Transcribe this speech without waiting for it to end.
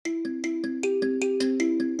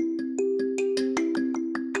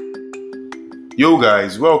Yo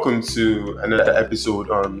guys, welcome to another episode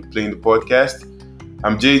on Playing the Podcast.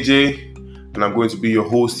 I'm JJ and I'm going to be your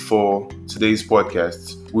host for today's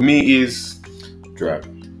podcast. With me is Drab.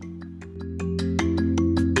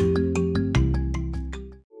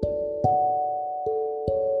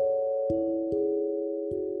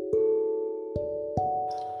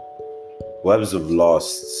 Webs of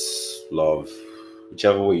lost love,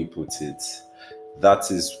 whichever way you put it. That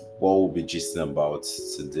is what we'll be gisting about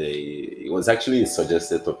today. It was actually a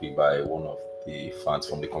suggested topic by one of the fans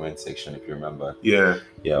from the comment section, if you remember. Yeah,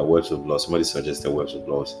 webs of love. Somebody suggested webs of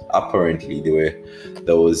love. Apparently,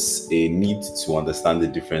 there was a need to understand the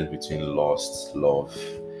difference between lost love.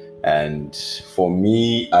 And for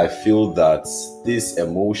me, I feel that these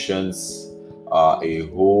emotions are a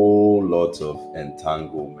whole lot of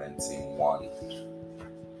entanglement in one.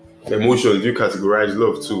 emotions. You categorize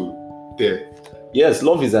love too. There. Yes,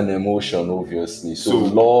 love is an emotion, obviously. So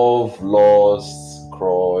love, lost,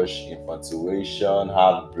 crush, infatuation,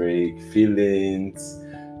 heartbreak, feelings,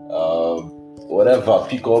 whatever,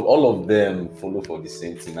 pick up, all of them follow for the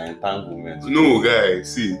same thing, entanglement. No,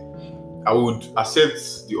 guys, see, I would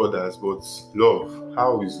accept the others, but love,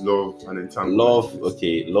 how is love an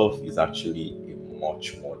entanglement? Love is actually a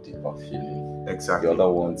much more deeper feeling. Exactly. The other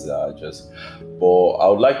ones are just, but I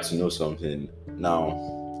would like to know something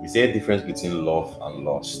now. Is there a difference between love and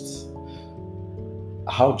lust?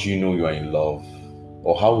 How do you know you are in love?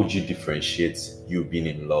 Or how would you differentiate you being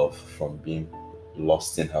in love from being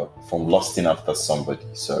lusting after somebody?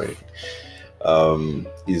 Sorry.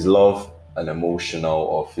 Is love an emotional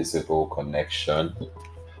or physical connection?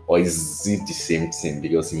 Or is it the same thing?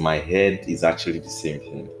 Because in my head, it's actually the same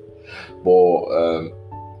thing. But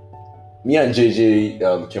me and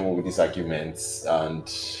JJ came up with this argument, and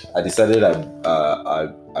I decided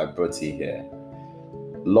I brought it here.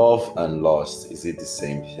 Love and lust, is it the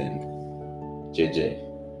same thing? JJ?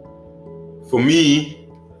 For me,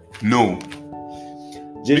 no.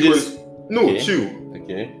 JJ's... Chill.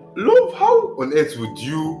 Okay. Love, how on earth would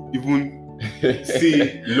you even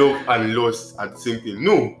say love and lust are the same thing?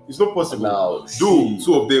 No, it's not possible. Now, Though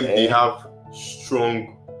two of them, they have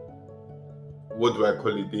strong, what do I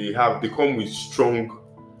call it? They come with strong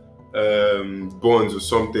bonds or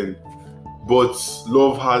something. But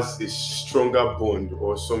love has a stronger bond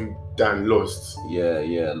or some than lust.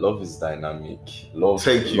 Yeah. Love is dynamic. Love.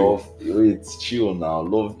 Thank you. Wait, chill now.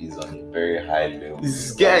 Love is on a very high level.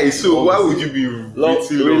 This guy, so why would you be relax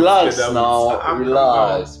now?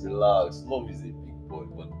 Relax. Love is a big boy,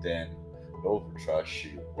 but then love will trash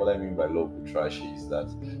you. What I mean by love will trash you is that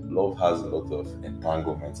love has a lot of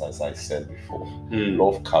entanglements, as I said before.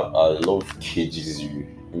 Love cages you.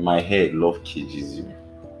 In my head, love cages you.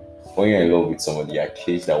 When you're in love with somebody, you're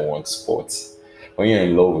caged at one spot. When you're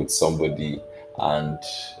in love with somebody and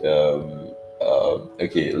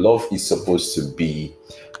love is supposed to be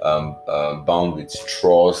bound with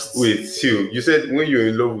trust. Wait, chill. You said when you're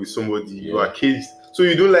in love with somebody, you are caged. So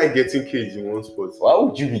you don't like getting caged in one spot? Why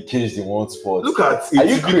would you be caged in one spot? Look at Are it.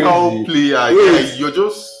 you crazy? Player. Wait. You're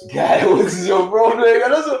just... Guy, what's your problem?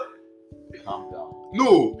 Calm down.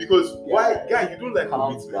 No, because why? Guy, you don't like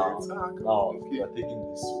Calm commitment. down. Now, you are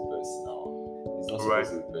taking this so personal. It's not supposed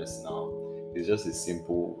to be personal. It's just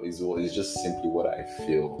it's just simply what I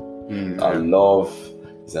feel. Love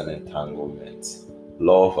is an entanglement.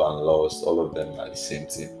 Love and lust, all of them are the same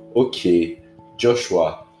thing. Okay,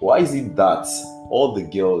 Joshua, why is it that all the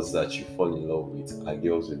girls that you fall in love with are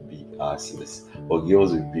girls with big asses, or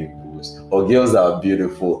girls with big boobs, or girls that are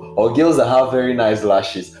beautiful, or girls that have very nice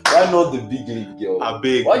lashes? Why not the big lip girl? I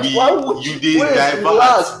beg, why would you you did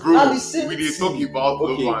relax, bro. Now the same We did thing. talk about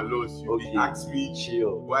Okay. love and lust. You did ask me,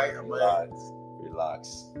 chill. why am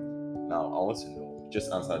Relax. Now I want to know.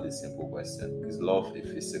 Just answer this simple question: is love a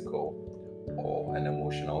physical or an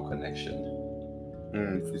emotional connection?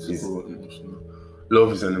 Physical, emotional.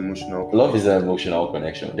 Love is an emotional. Love is an emotional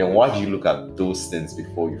connection. Then why do you look at those things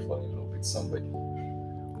before you fall in love with somebody?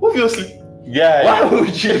 Obviously. Yeah. Why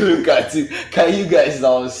would you look at it? Can you guys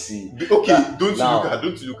now see? Okay, don't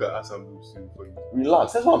you look at us and boobs before you?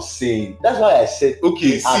 Relax. That's what I'm saying. That's why I said.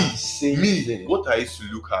 Okay, see me. Thing. What I used to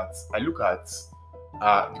look at,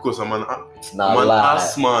 because I'm an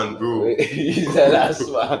ass man, bro. He's an ass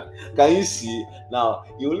man. Can you see? Now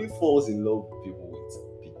he only falls in love with people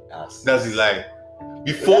with big ass. That's a lie.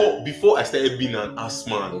 Before I started being an ass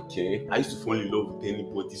man, okay, I used to fall in love with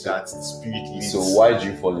anybody that spirit leads. So why do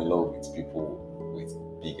you fall in love with people with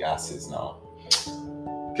big asses now?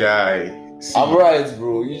 Guy, see, I'm right,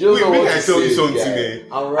 bro. You just wait, I tell you something, man.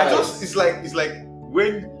 I'm right. It's like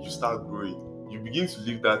when you start growing, you begin to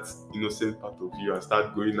leave that innocent part of you and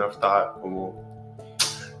start going after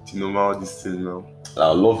the normal this thing now.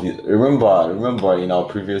 I love it. Remember in our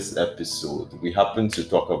previous episode, we happened to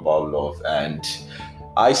talk about love, and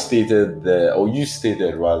I stated or you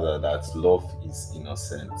stated rather, that love is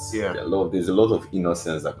innocence. Yeah. There's a lot of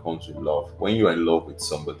innocence that comes with love. When you are in love with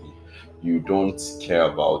somebody, you don't care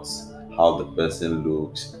about how the person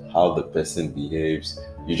looks, how the person behaves.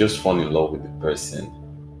 You just fall in love with the person,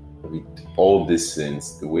 with all these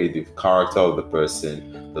things, the way, the character of the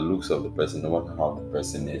person, the looks of the person, no matter how the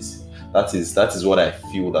person is. That is what I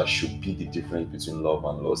feel that should be the difference between love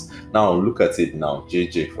and lust. Now look at it now.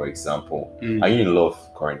 JJ, for example, are you in love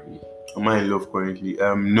currently? Am I in love currently?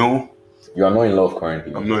 No. You are not in love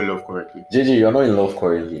currently. I'm not in love currently. JJ, you are not in love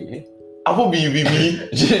currently. I hope you be me.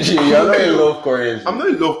 JJ, you are not in love currently. I'm not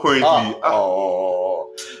in love currently.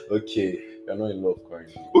 Okay. You're not in love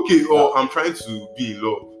currently. Okay, I'm trying to be in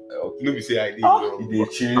love. Okay. Nobody say I did.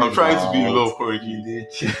 I'm trying to be in love currently. You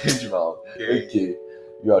did change mouth. Okay.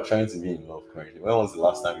 You are trying to be in love currently. When was the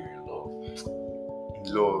last time you were in love?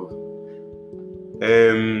 In love.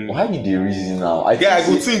 Why did they reason now? I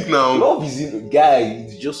go think now. Love is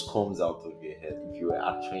it just comes out of your head if you were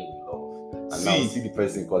actually in love. And now see the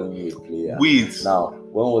person calling you a player. Wait. Now,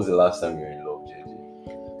 when was the last time you were in love,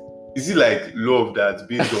 JJ? Is it like love that's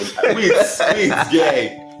based on wait,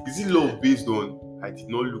 guy. Is it love based on I did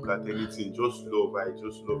not look at anything, just love. I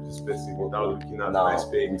just love this person without looking at my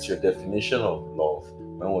space. With your definition of love,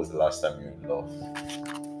 when was the last time you were in love?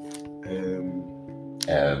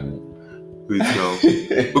 Wait now.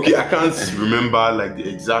 Okay, I can't remember like the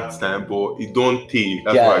exact time, but it don't take.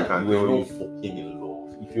 That's what I can tell you. Fucking in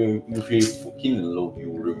love. If you're fucking in love,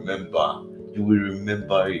 you will remember. You will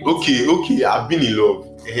remember it. Okay. I've been in love.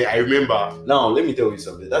 I remember. Now let me tell you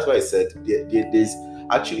something. That's why I said there's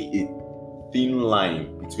actually a thin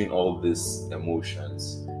line between all these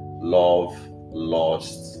emotions: love,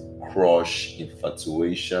 lust, crush,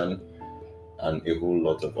 infatuation, and a whole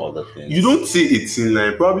lot of other things. You don't say a thin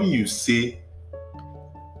line. Probably you say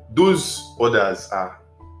those others are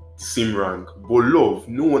the same rank. But love,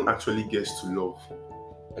 no one actually gets to love.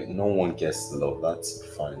 No one gets to love. That's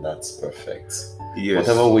fine. That's perfect. Yes.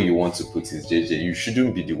 Whatever way you want to put it, JJ, you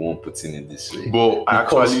shouldn't be the one putting it this way. But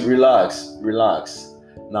actually, relax.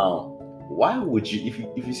 Now, why would you,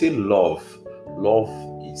 if you say love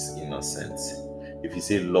is innocent, if you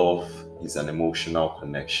say love is an emotional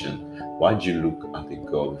connection, why do you look at a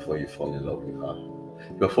girl before you fall in love with her?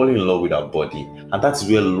 You're falling in love with her body, and that's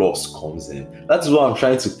where lust comes in. That's what I'm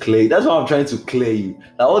trying to clear. That's what I'm trying to clear you.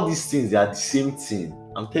 Now all these things, they are the same thing.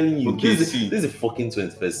 I'm telling you, this is the fucking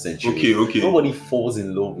 21st century. Okay. Nobody falls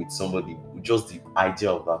in love with somebody with just the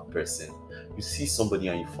idea of that person. You see somebody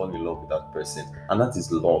and you fall in love with that person, and that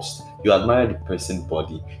is lost. You admire the person's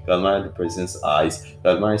body, you admire the person's eyes, you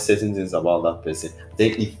admire certain things about that person.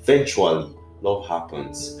 Then eventually, love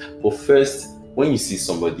happens. But first, when you see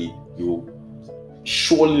somebody, you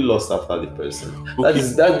surely lost after the person. Okay.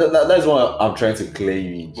 That's what I'm trying to clear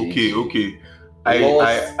you in. Okay. I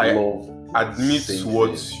admit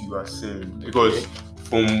what you are saying, because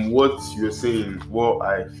from what you're saying, what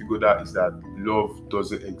I figured out is that love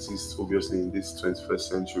doesn't exist obviously in this 21st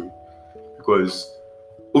century, because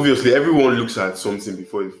obviously everyone looks at something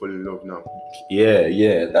before they fall in love now.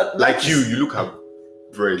 Yeah. Like you look at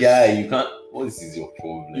breasts. Guy, you can't. What is your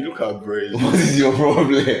problem? You look at breasts. What is your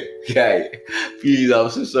problem? Guy, please, I'm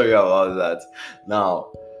so sorry about that.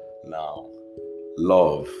 Now,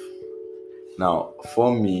 love. Now,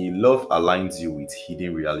 for me, love aligns you with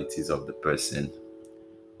hidden realities of the person.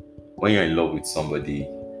 When you're in love with somebody,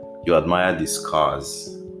 you admire the scars.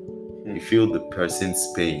 You feel the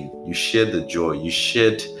person's pain. You share the joy. You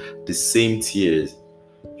shed the same tears.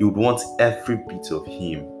 You would want every bit of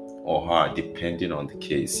him or her, depending on the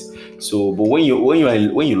case. So, but when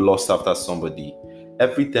you lost after somebody,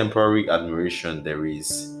 every temporary admiration there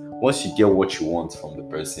is, once you get what you want from the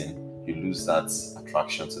person, you lose that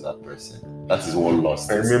attraction to that person. That is what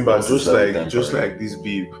lost. I remember just like this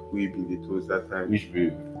babe we been the toast that time. Which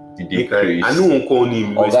babe? I know one call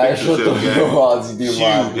him. Oh, guy, shut up your today,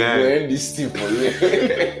 man. Guy. We're in this thing for you.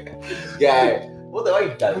 Guy, what are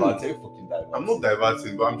you diverting? You fucking diverting. I'm not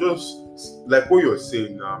diverting, but I'm just like what you're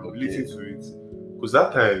saying now. I'm relating to it. Because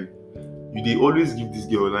that time, they always give this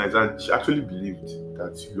girl lines, and she actually believed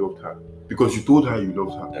that you loved her. Because you told her you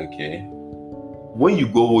loved her. Okay. When you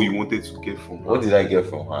got what you wanted to get from her. What did I get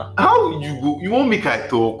from her? How you go? You won't make her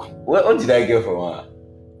talk. What did I get from her?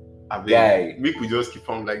 Guy. Make we just keep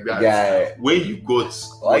on like that. Guy. When you got.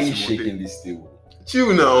 Why are you shaking this table?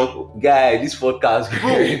 Chill now. Guy, this podcast.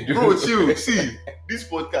 Bro, chill. See, this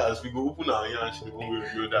podcast, we go open our hands and we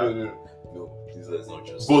will that. No, please let's not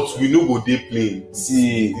just. But we know go dey playing.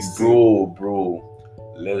 See, bro.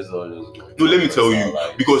 let's all just go. No, let me tell you,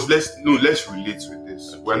 life. because let's relate with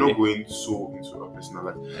this. Okay. We're not going so into her personal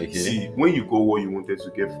life. Okay. See, when you got what you wanted to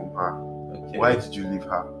get from her, Okay. why did you leave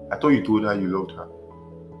her? I thought you told her you loved her.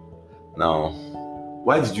 Now,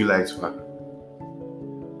 Why did you lie to her?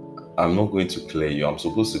 I'm not going to clear you. I'm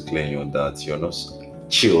supposed to clear you on that. You're not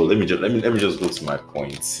chill. Let me just go to my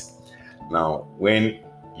point. Now, when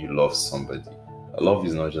you love somebody, love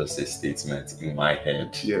is not just a statement in my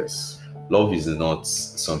head. Yes. Love is not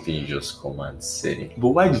something you just come and say. But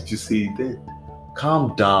why did you say it then?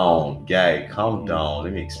 Calm down, guy. Calm down.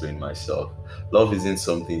 Let me explain myself. Love isn't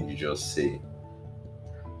something you just say.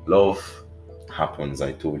 Love happens.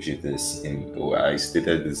 I told you this I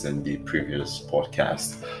stated this in the previous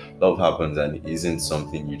podcast. Love happens and it isn't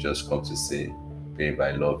something you just come to say, babe,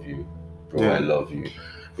 I love you, bro, Yeah. I love you.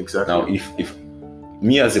 Exactly. Now, if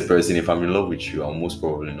me as a person, if I'm in love with you, I'll most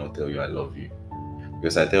probably not tell you I love you,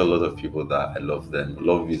 because I tell a lot of people that I love them.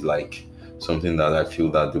 Love is like something that I feel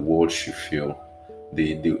that the world should feel.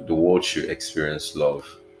 The world should experience love.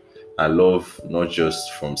 I love not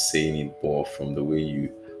just from saying it, but from the way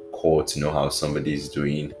you call to know how somebody is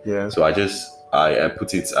doing. Yeah. So I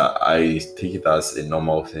put it, I take it as a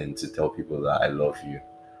normal thing to tell people that I love you,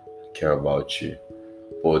 care about you.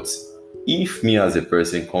 But if me as a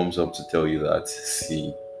person comes up to tell you that,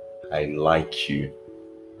 see, I like you,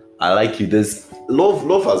 there's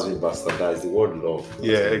love has been bastardized. The word love has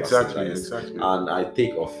Yeah, been exactly. bastardized. And I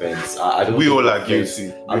take offense. I don't We take all are offense.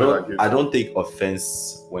 guilty. I don't take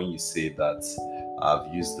offense when you say that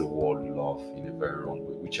I've used the word love in a very wrong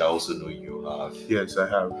way, which I also know you have. Yes, I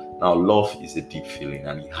have. Now, love is a deep feeling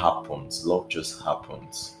and it happens. Love just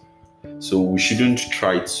happens. So we shouldn't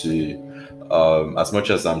try to, as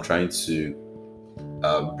much as I'm trying to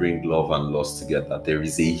bring love and lust together, there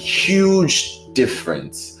is a huge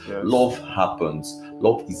difference. Yes. Love happens.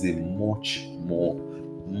 Love is a much more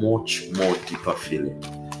deeper feeling.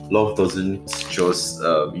 Love doesn't just,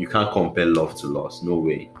 you can't compare love to lust. No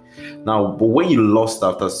way. Now, but when you lust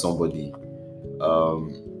after somebody,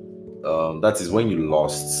 that is when you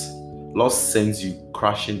lost. Lust sends you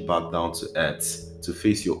crashing back down to earth to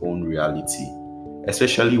face your own reality,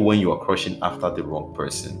 especially when you are crushing after the wrong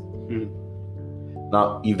person.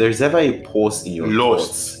 Now, if there's ever a pause in your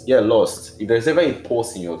thoughts, if there's ever a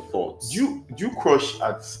pause in your thoughts, Do you crush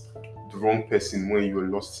at the wrong person when you're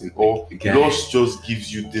lost in, or Okay. lost just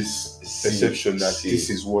gives you this perception that this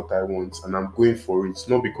is what I want and I'm going for it,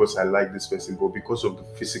 not because I like this person, but because of the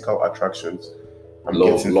physical attractions I'm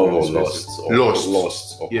getting love from or this lust, person. or Lost.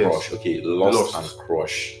 lost or Yes. crush. Okay, lost Lost. and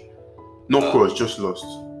crush. Not crush, just lost.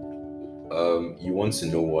 You want to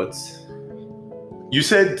know what? You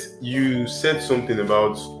said something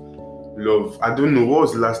about love. I don't know, what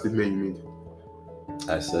was the last statement you made?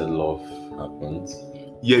 I said love happens.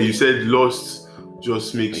 Yeah, you said lust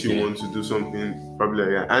just makes you Okay. want to do something, probably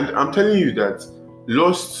like that. And I'm telling you that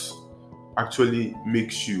lust actually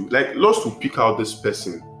makes you, like, lust will pick out this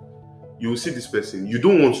person. You will see this person. You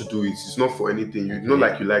don't want to do it. It's not for anything. You're not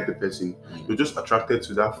like you like the person. You're just attracted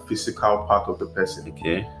to that physical part of the person.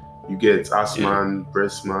 Okay. You get ass man,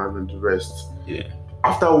 breast man, and the rest. Yeah.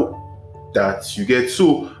 After that, you get.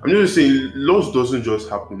 So I'm just saying, lust doesn't just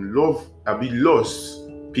happen. Lust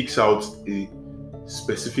picks out a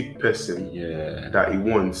specific person Yeah. that he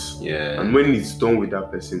wants, Yeah. and when it's done with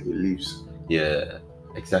that person, he leaves. Yeah.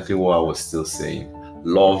 Exactly what I was still saying.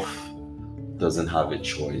 Love doesn't have a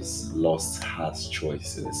choice. Lust has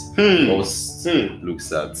choices. Lust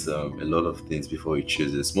looks at a lot of things before it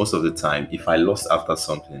chooses. Most of the time, if I lust after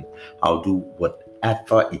something, I'll do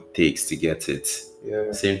whatever it takes to get it.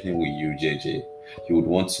 Yeah. Same thing with you, JJ. You would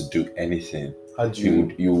want to do anything. How do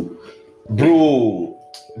you? Bro.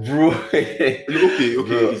 Okay. Bro,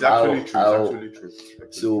 It's actually true.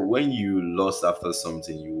 So when you lust after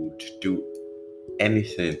something, you would do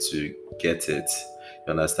anything to get it.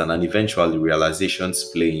 You understand? And eventually, realizations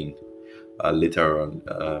playing later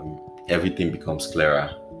on, everything becomes clearer.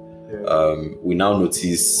 Yeah. We now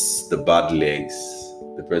notice the bad legs,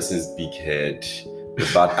 the person's big head, the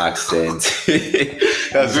bad accent.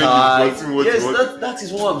 That's That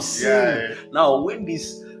is what I'm saying. Yeah. Now, when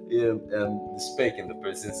this the speck in the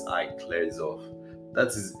person's eye clears off, that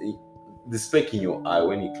is the speck in your eye.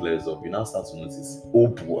 When it clears off, you now start to notice, oh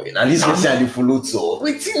boy, now this person follow so.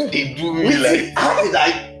 What did they do me What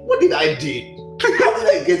did I do? How did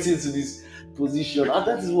I get into this position? And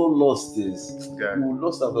that is what lust is. Yeah. You will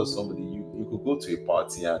lust after somebody. You could go to a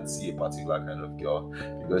party and see a particular kind of girl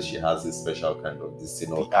because she has a special kind of this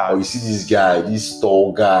thing. Or you see this guy, this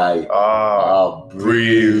tall guy,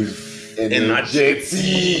 brave, energetic.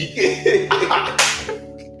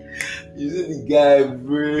 You see the guy,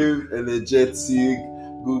 brave, energetic,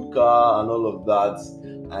 good car and all of that.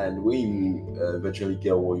 And when you eventually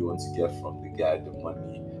get what you want to get from the guy, the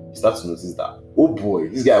money, you start to notice that, oh boy,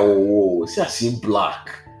 this guy, whoa, see, I seen black.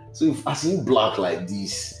 So if I seen black like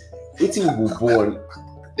this, waiting will be born.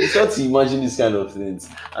 You start to imagine these kind of things,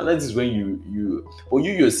 and that is when but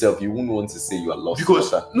you yourself, you wouldn't want to say you are lost.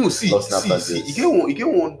 Because after, no, see, lost after you this. get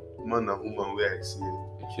one man and woman where I see.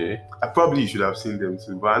 Okay. I probably should have seen them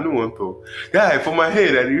too, but I don't want to. Guy, for my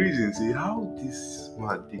head, and the reason say how this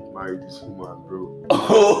man did marry this woman, bro. You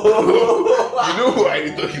know who I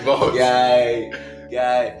talking about? Guy.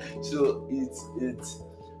 So it's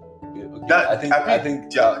okay. That I think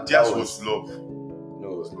that that was love.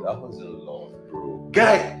 No, that wasn't love, bro.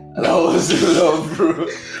 Guy, that wasn't love, bro.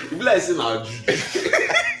 You be like saying our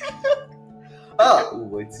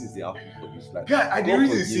what is the apple for this? Like, guy, I the God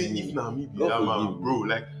reason say forgive me. if now me be God that man, forgive me. bro,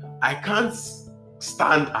 like I can't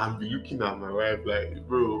stand and be looking at my wife like,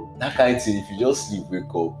 bro. That kind of thing, if you just sleep,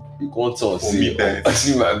 wake up, you can't turn For me, say, that I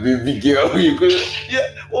see my baby girl. You go,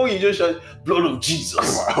 you just shout, blood of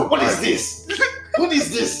Jesus. What is this? What is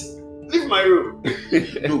this? Leave my room.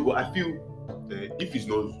 No, but I feel if it's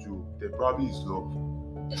not true, there probably is love.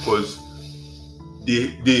 Because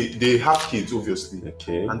they have kids, obviously.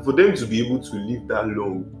 Okay. And for them to be able to live that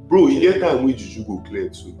long, bro, you get time when you go clear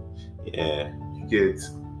too. Yeah. You get.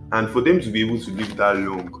 And for them to be able to live that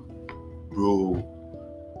long, bro,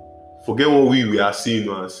 forget what we are seeing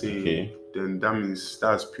or are saying. Okay. Then that means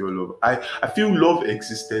that's pure love. I feel love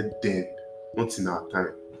existed then, not in our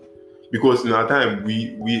time. Because in our time,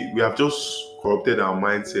 we have just corrupted our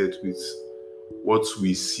mindset with what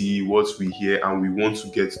we see, what we hear, and we want to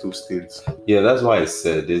get those things. Yeah, that's why I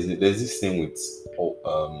said there's this thing with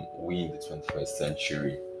we in the 21st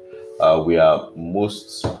century. We are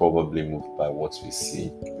most probably moved by what we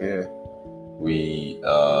see. Yeah. We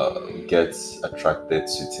get attracted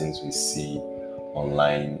to things we see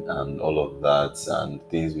online and all of that, and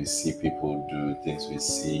things we see people do, things we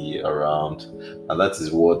see around, and that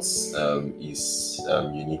is what is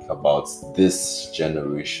unique about this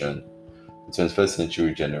generation. The 21st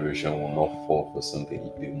century generation will not fall for something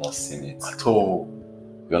if they've not seen it At all.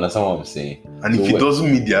 You understand what I'm saying? And if it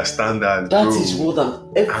doesn't meet their standards, that bro, is more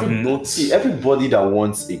than everybody that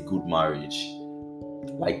wants a good marriage,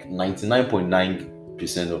 like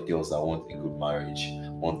 99.9% of girls that want a good marriage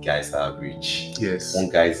want guys that are rich, yes,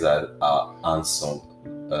 want guys that are handsome,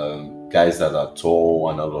 guys that are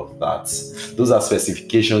tall and all of that. Those are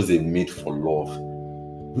specifications they made for love.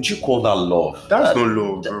 Would you call that love? That's not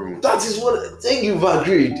love, bro. That is what. Thank you, you've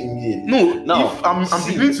agreed immediately. No, now if I'm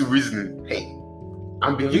beginning to reason. Hey,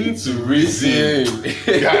 I'm beginning to reason.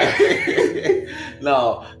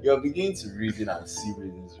 Now you're beginning to reason and see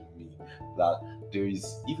reasons with me that there is,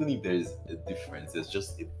 even if there is a difference, there's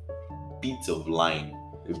just a bit line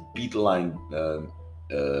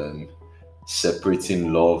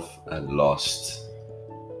separating love and lust.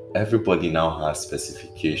 Everybody now has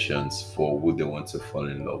specifications for who they want to fall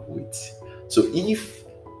in love with. So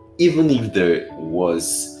even if there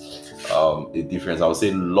was a difference, I would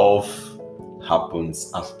say love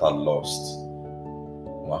happens after lust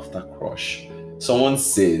or after crush. Someone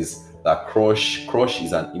says that crush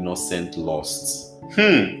is an innocent lust.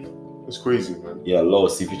 It's crazy, man. Yeah,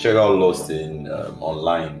 lust. If you check out lust in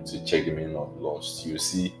online to check the meaning of lust, you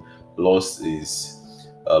see lust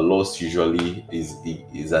usually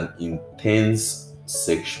is an intense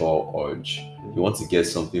sexual urge. You want to get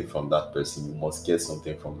something from that person, you must get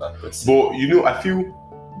something from that person. But I feel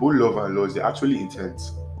both love and lust, they're actually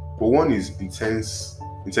intense. But one is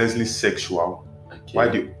intensely sexual,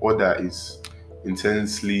 while the other is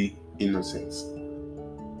intensely innocent.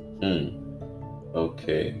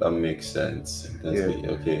 Okay, that makes sense.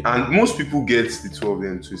 Okay. And most people get the two of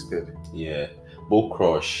them twisted. Yeah. Both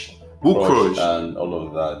crush and all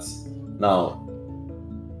of that. Now,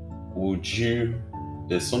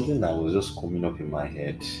 there's something that was just coming up in my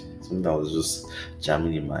head, something that was just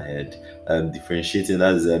jamming in my head, differentiating,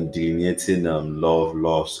 that's delineating love,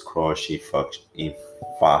 lust, crush,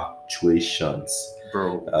 infatuations,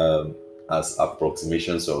 bro, as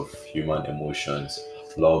approximations of human emotions.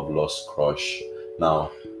 Love, lust, crush.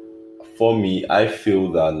 Now, for me, I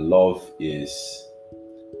feel that lust is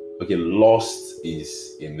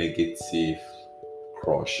a negative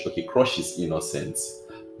crush. Okay, crush is innocent.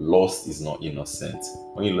 Lust is not innocent.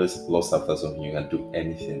 When you lust after something, you can do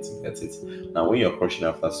anything to get it. Now, when you're crushing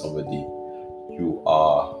after somebody, you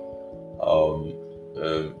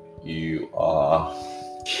are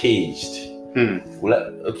caged.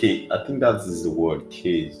 Okay, I think that is the word,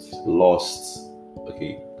 caged. Lost.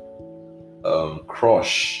 Okay.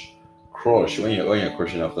 Crush. When you're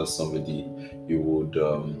crushing after somebody, you would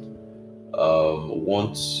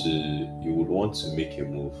you would want to make a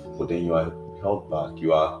move, but then you are held back.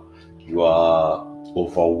 You are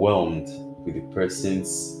overwhelmed with the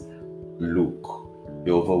person's look.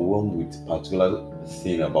 You're overwhelmed with a particular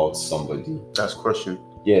thing about somebody. That's crushing.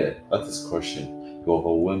 Yeah, that is crushing. You're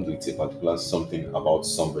overwhelmed with a particular something about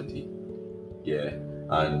somebody. Yeah,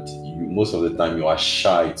 and you most of the time you are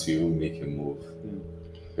shy to even make a move.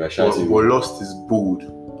 You are shy to. But lost is bold.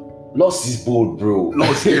 Lost is bold, bro.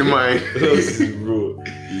 Lost in mind. Lost is bro.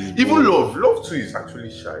 Even love too is actually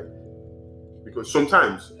shy. Because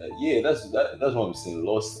sometimes. Yeah, that's what I'm saying.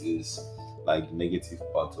 Lost is like the negative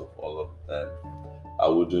part of all of them. I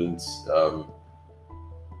wouldn't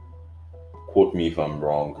quote me if I'm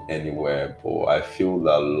wrong anywhere, but I feel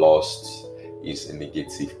that lost is a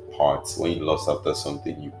negative part. When you lost after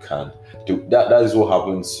something, you can't do that. That is what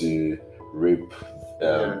happens to rapists.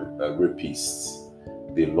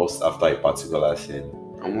 They lost after a particular thing,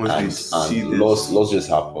 and once they see loss just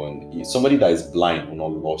happened. Somebody that is blind will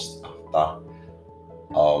not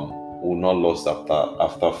lost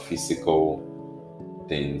after physical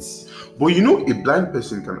things. But you know, a blind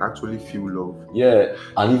person can actually feel love. Yeah,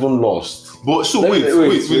 and even lost. But so wait, let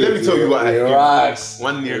me tell you what I feel. Relax.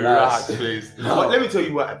 One near relax, please. But let me tell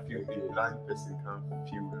you what I feel. A blind person can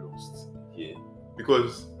feel lost. Yeah.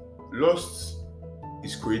 Because lost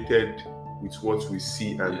is created with what we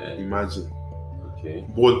see and imagine. Okay.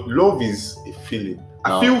 But love is a feeling.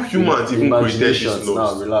 I feel humans even created this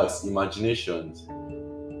lost. Now relax. Imaginations,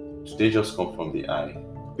 do they just come from the eye?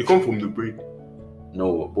 They come from the brain.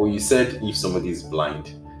 No, but you said if somebody is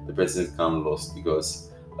blind, the person can't lost because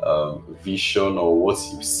vision or what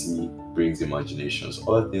you see brings imaginations.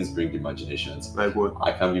 Other things bring imaginations. Like what?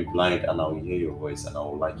 I can be blind and I will hear your voice and I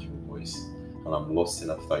will like your voice, and I'm lost in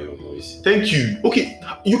after your voice. Thank you. Okay,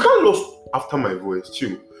 you can't lost after my voice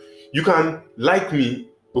too. You can like me.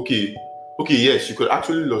 Okay, yes, you could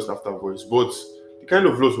actually lost after voice, but the kind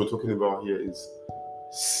of loss we're talking about here is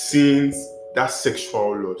seeing that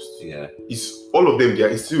sexual lust. Yeah. It's all of them there.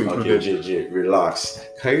 It's still included. Okay, JJ, relax.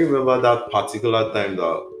 Can you remember that particular time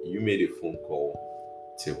that you made a phone call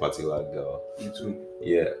to a particular girl? Me too.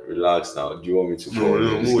 Yeah, relax now. Do you want me to call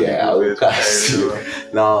No, you? Yeah, I will cast you.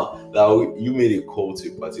 Now you made a call to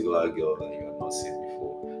a particular girl that you had not seen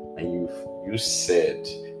before, and you said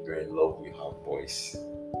you're in love with her voice.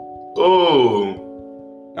 Oh.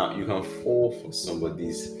 Now you can fall for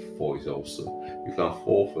somebody's voice also. You can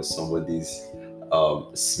fall for somebody's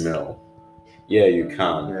smell. Yeah, you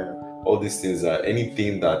can. Yeah. All these things are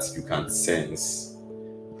anything that you can sense.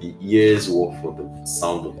 The ears work for the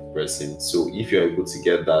sound of the person. So if you're able to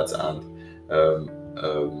get that and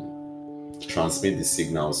transmit the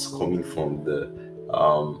signals coming from the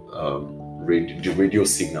radio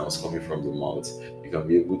signals coming from the mouth, you can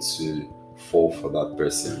be able to fall for that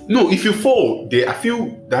person. No, if you fall, I feel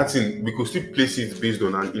that's we could still place it based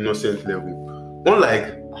on an innocent level.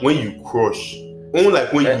 Unlike when you crush,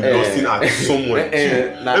 unlike when you lost in at someone. Let me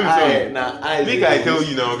tell you. Make I tell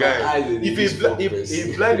you now, guys. If a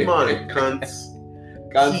blind man can't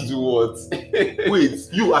do what? Wait,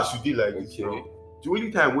 you as you did like this, you know. The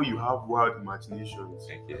only time where you have wild imaginations,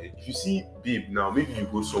 if you see babe now, maybe you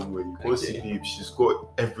go somewhere, you go see babe, she's got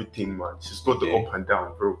everything, man. She's got the up and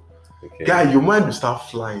down, bro. Guy, your mind will start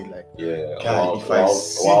flying like, guy, if I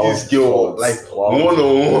see this girl, like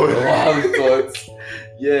one-on-one. Thoughts.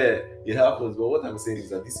 Yeah, it happens. But what I'm saying is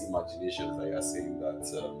that these imaginations that you're saying that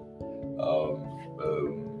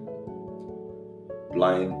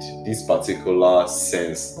blind, this particular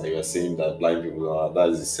sense that you're saying that blind people are, that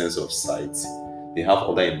is the sense of sight. They have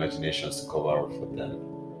other imaginations to cover up for them.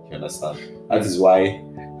 You understand? That is why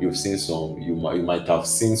you've seen you might have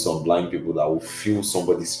seen some blind people that will feel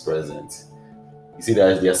somebody's presence. You see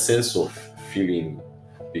that their sense of feeling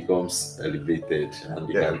becomes elevated and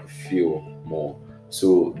they can feel more.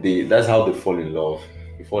 So that's how they fall in love.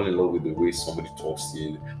 You fall in love with the way somebody talks to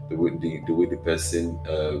you, the way the person,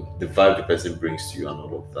 the vibe the person brings to you, and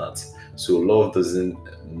all of that. So love doesn't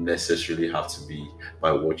necessarily have to be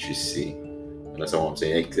by what you see. And that's what I'm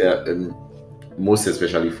saying. Most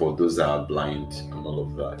especially for those that are blind and all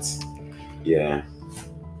of that. Yeah.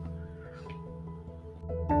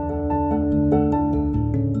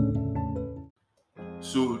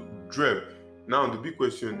 So, Dreb, now the big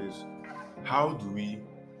question is, how do we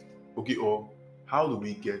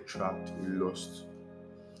get trapped in lust?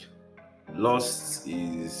 Lust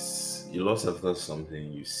is you lost after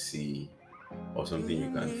something you see or something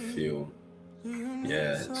you can feel.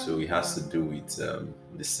 Yeah, so it has to do with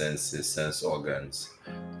the sense organs.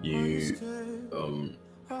 You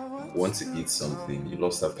want to eat something, you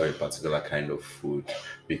lust after a particular kind of food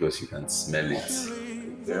because you can smell it.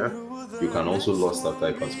 Yeah. You can also lust after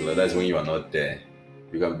a particular. That's when you are not there.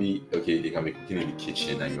 You can be okay. They can be cooking in the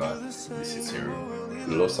kitchen and you are in the sitting room.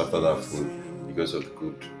 You lust after that food because of the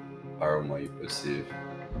good aroma you perceive.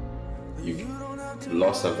 You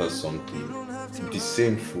lust after something, the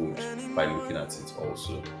same food, by looking at it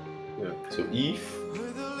also. Yeah. So if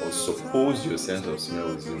or suppose your sense of smell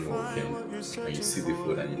is open and you see the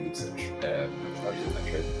food and it looks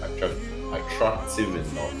attractive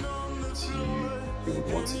enough to you, you would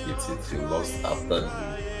want to eat it. You lust after the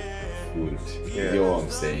food. Yeah. You know what I'm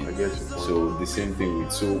saying? I get your point. So the same thing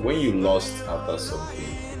with when you lust after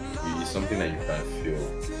something, it's something that you can feel.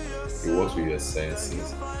 It works with your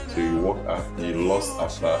senses. So you lust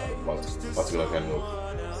after a particular kind of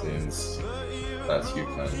things that you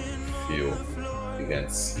can feel, you can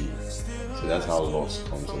see. So that's how lust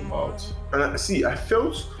comes about. And I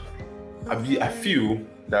feel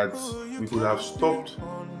that we could have stopped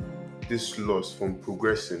this lust from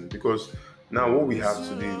progressing, because now what we have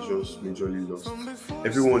today is just majorly lust.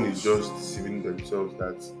 Everyone is just deceiving themselves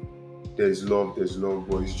that there's love,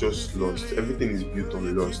 but it's just lust. Everything is built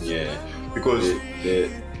on lust. Yeah, because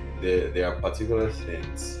there are particular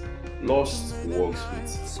things. Lust works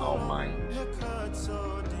with our mind.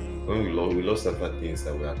 When we lust after things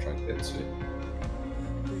that we're attracted to.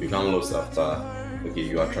 You can't lust after,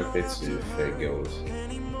 you're attracted to fair girls.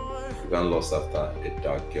 You can't lust after a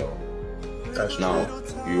dark girl. That's now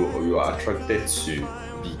true. you are attracted to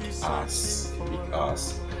big ass.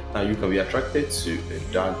 Now you can be attracted to a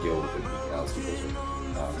dark girl with a big ass because of the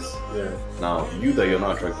big ass. Yeah. Now you that you're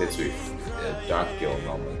not attracted to a dark girl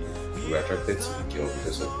normally, you're attracted to the girl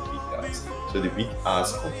because of the big ass. So the big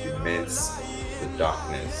ass complements the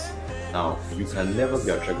darkness. Now you can never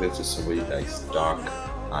be attracted to somebody that is dark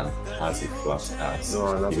and has a flat ass,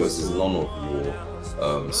 because it's none of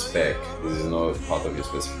your spec. This is not part of your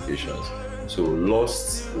specifications. So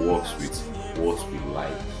lust works with what we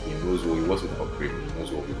like. He knows what he works with our brain. He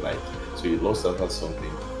knows what we like. So you lust after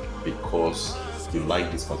something because you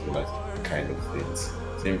like this particular kind of things.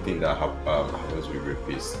 Same thing that happens with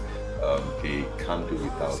rapists. They can't do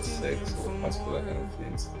without sex or particular kind of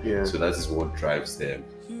things. Yeah. So that is what drives them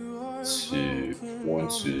to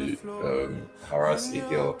want to harass a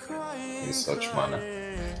girl in such manner.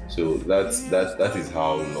 So that is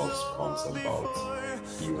how lust comes about.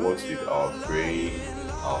 He works with our brain,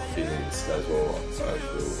 our feelings. That's what I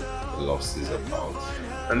feel lust is about.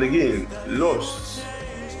 And again, lust,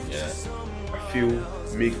 I feel,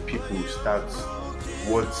 make people start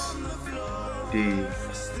what they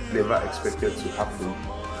never expected to happen,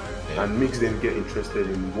 and makes them get interested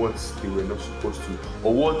in what they were not supposed to,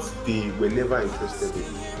 or what they were never interested in.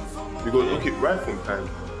 Because right from time,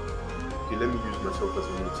 let me use myself as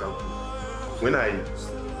an example. When I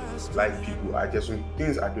like people, I just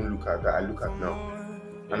things I don't look at that I look at now.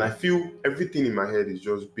 And I feel everything in my head is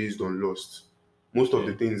just based on lust. Most of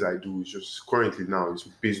the things I do is just currently now is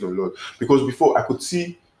based on lust. Because before I could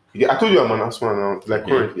see, I told you I'm an asthma now. Like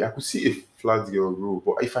currently, I could see a flat girl grow,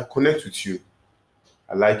 but if I connect with you,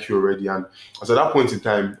 I like you already. And as at that point in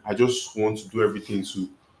time, I just want to do everything to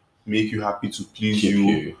make you happy, to please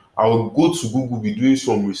you. I will go to Google, be doing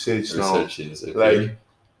some research now, like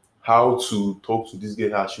how to talk to this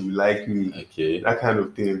girl, how she will like me, that kind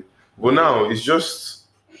of thing. But now it's just,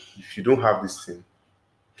 if you don't have this thing,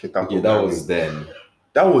 that was then.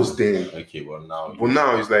 That was then. Okay, well now. But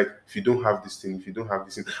now it's like, if you don't have this thing,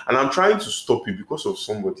 and I'm trying to stop you because of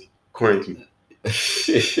somebody currently.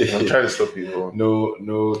 I'm trying to stop you. Bro.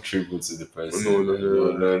 No tribute to the person.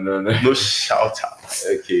 No shout out.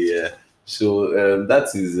 Okay, yeah. So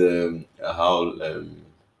that is how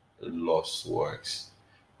loss works.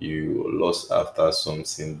 You lust after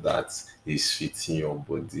something that is fitting your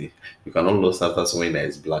body. You cannot lust after something that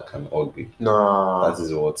is black and ugly. Nah. That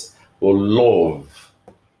is what. But love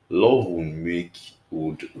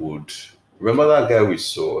would remember that guy we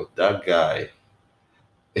saw? That guy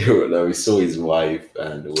that we saw his wife,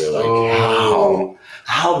 and we're like,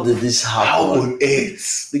 how did this happen? How on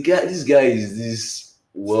earth? This guy is this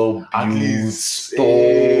well-built,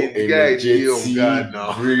 tall,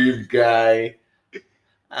 energetic, brave guy.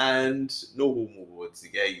 And no homo, but the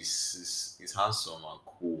guy is handsome and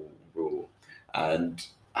cool, bro. And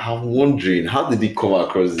I'm wondering, how did he come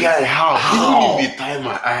across this? Guy, how? Even if he tie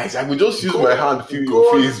my eyes, I could just use my hand to feel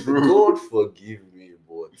your face, bro. God forgive me,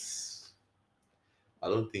 but I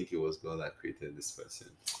don't think it was God that created this person.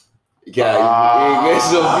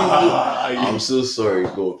 Guys, I'm so sorry.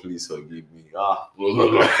 God, please forgive me. But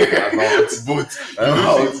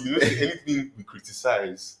anything we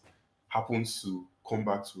criticize happens to come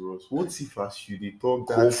back to us. What if as you they talk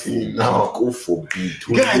God that thing now? God forbid.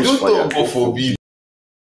 Guy, Holy don't Ghost fire, talk God forbid.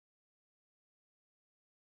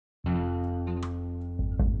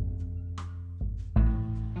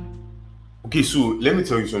 Okay, so let me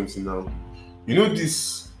tell you something now. You know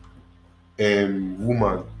this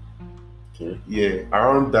woman, Okay. yeah,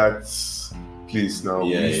 around that place now.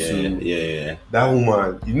 we used to- Yeah. That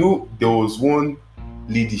woman, you know, there was one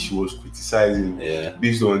lady she was criticizing Yeah.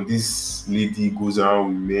 based on this lady goes around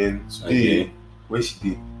with men. Today, Okay. where she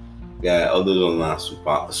did? Yeah, all those ones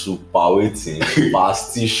are super waiting,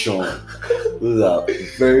 superstition. Those are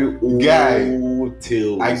very old Guy,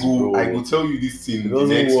 tales. I bro. go tell you this thing It in the doesn't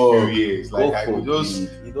next work. few years. Like God I go just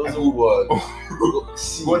forbid. It I doesn't hope- work.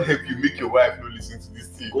 See, God help you make your wife not listen to this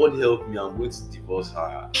thing. God help me, I'm going to divorce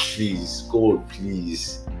her. Please, God,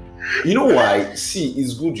 please. You know why? See,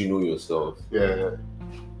 it's good you know yourself. Yeah.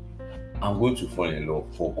 I'm going to fall in love.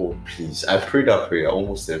 For God, please. I pray that prayer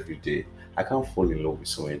almost every day. I can't fall in love with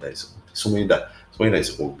somebody that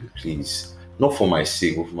is ugly, please. Not for my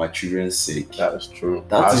sake, but for my children's sake. That's true.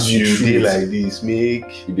 That As is the you truth. dey like this,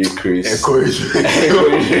 make You dey crazy. encouragement.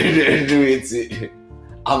 Do it.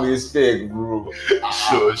 I'm a spec, bro.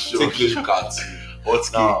 Sure. Take a look at hot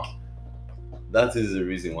cake. That is the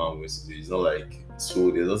reason why I'm going to do it. It's not like so.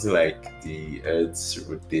 There's nothing like the earth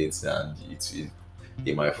rotates and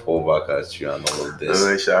it might fall back at you and all of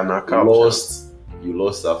this. You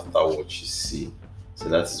lost after what you see. So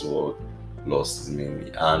that is what lost is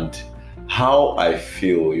mainly. And how I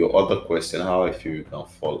feel, your other question, how I feel you can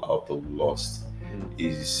fall out of lost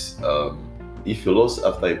is if you're lost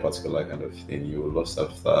after a particular kind of thing, you're lost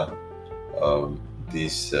after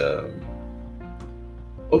this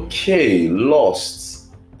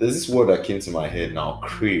lost. There's this word that came to my head now,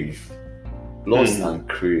 crave. Lost and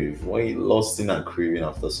crave. When you're lost in and craving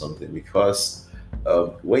after something, because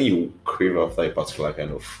when you crave after a particular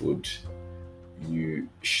kind of food, you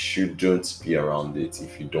shouldn't be around it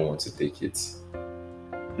if you don't want to take it.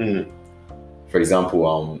 For example,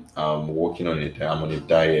 I'm working on it. I'm on a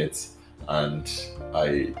diet, and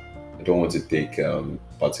I don't want to take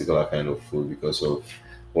particular kind of food because of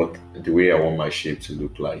the way I want my shape to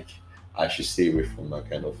look like. I should stay away from that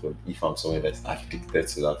kind of food if I'm someone that's addicted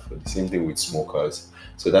to that food. The same thing with smokers.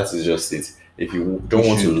 So that is just it. If you don't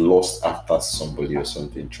want to lust after somebody or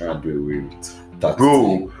something, try and do away with that.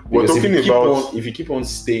 Bro, we're talking about if you keep on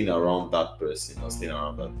staying around that person or staying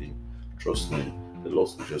around that thing, trust me, the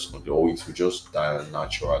lust will just continue, or it will just die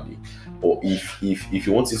naturally. Or if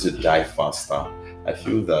you want it to die faster, I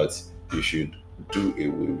feel that you should do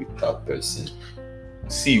away with that person.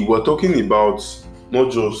 See, we're talking about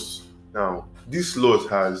not just now. This lust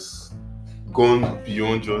has gone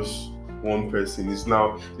beyond just one person. It's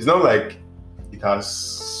now like it has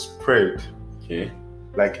spread. Okay.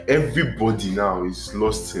 Like everybody now is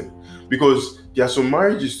lusting, because there are some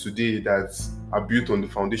marriages today that are built on the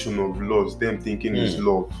foundation of lust, them thinking it's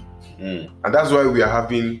love. And that's why we are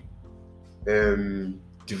having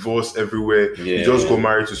divorce everywhere. You just got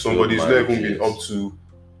married to somebody, it's not even been up to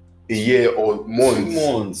a year or months.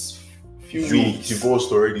 2 months. Few You weeks.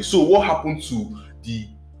 divorced already. So what happened to the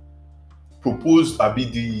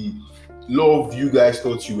the love you guys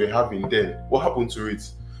thought you were having then? What happened to it?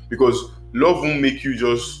 Because love won't make you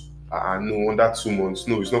just no, under 2 months.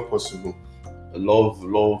 No, it's not possible. Love,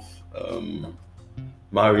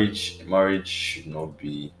 marriage should not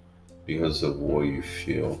be because of what you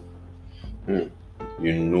feel.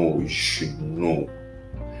 You should know.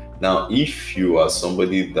 Now, if you are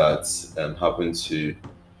somebody that happen to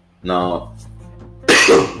now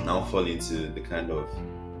fall into the kind of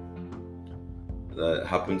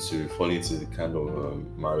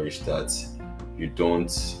marriage that you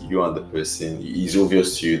and the person, it's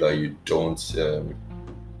obvious to you that you don't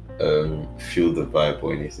feel the vibe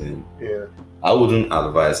or anything. Yeah. I wouldn't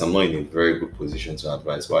advise. I'm not in a very good position to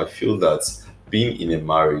advise, but I feel that being in a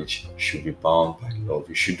marriage should be bound by love.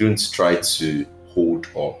 You shouldn't try to hold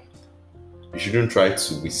up. You shouldn't try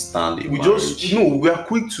to withstand a marriage. We are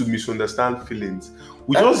quick to misunderstand feelings.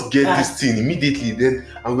 We just get this thing immediately, then,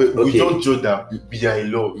 and we don't judge that we are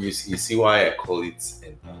in love. You see why I call it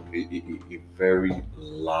a very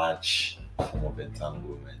large form of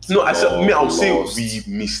entanglement. No, I'm saying we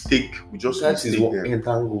mistake. We just that is mistake what them.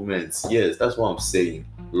 Entanglements. Yes, that's what I'm saying.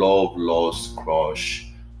 Love, lust, crush,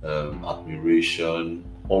 admiration,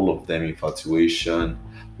 all of them, infatuation.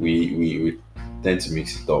 We tend to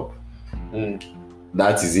mix it up.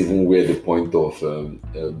 That is even where the point of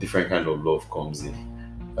different kind of love comes in.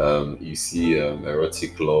 You see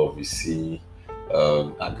erotic love, you see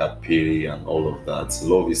agape and all of that.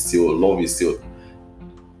 Love is still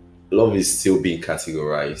love is still being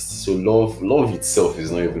categorized. So love itself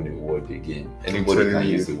is not even a word again. Anybody can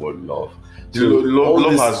use the word love. So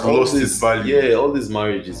love has lost its value. Yeah, all these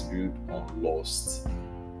marriages built on lust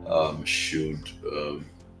should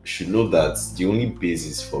know that the only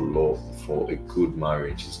basis for love, for a good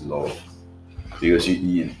marriage, is love. Because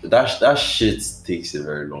that shit takes a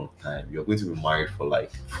very long time. You're going to be married for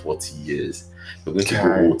like 40 years. You're going to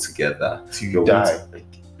go all together. Till you die.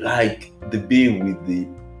 Like the babe with the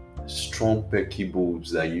strong perky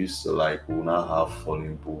boobs that used to like will now have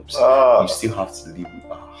falling boobs. You still have to live with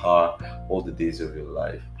her all the days of your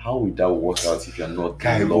life. How would that work out if you're not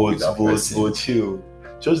in love with that person? But chill.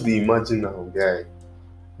 Just imagine now, guy.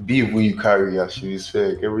 Babe, when you carry her, she is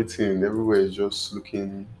fair. Everything, everywhere is just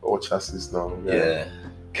looking all chassis now. Yeah.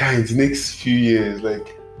 Guy, in the next few years,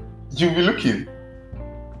 like, you'll be looking.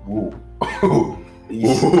 Whoa.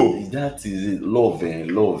 That is it. Love,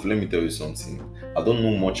 love. Let me tell you something. I don't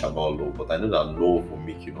know much about love, but I know that love will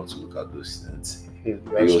make you not to look at those things.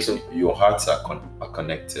 Because your hearts are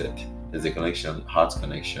connected. There's a connection, heart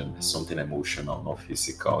connection. There's something emotional, not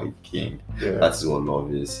physical. That is what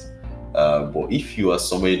love is. But if you are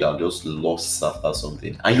somebody that just lost after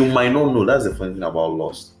something, and you might not know, that's the funny thing about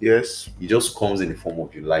lust. Yes. It just comes in the form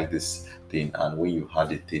of you like this thing, and when you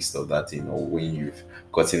had a taste of that thing, or when you've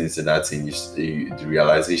gotten into that thing, the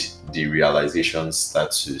realization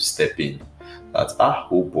starts to step in. That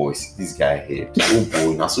oh boy, this guy head. Oh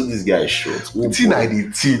boy, now so this guy is short. Oh boy, I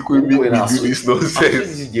did think when we do this nonsense.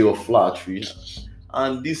 This girl flattery,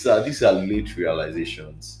 and these are late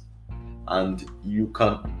realizations, and you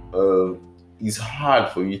can. It's hard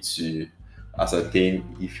for you to ascertain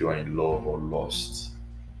if you are in love or lost.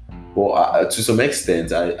 But to some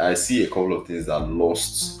extent, I see a couple of things that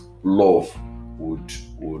lost love would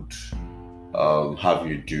have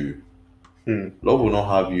you do. Love will not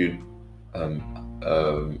have you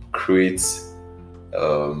create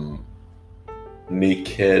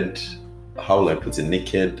naked, how will I put it,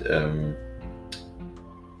 naked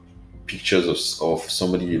pictures of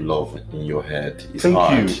somebody you love in your head. It's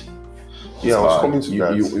hard. Thank you. Yeah, I was coming to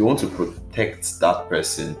that. You want to protect that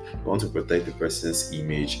person. You want to protect the person's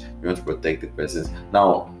image. You want to protect the person's.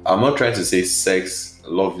 Now, I'm not trying to say sex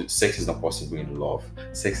is not possible in love.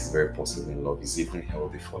 Sex is very possible in love. It's even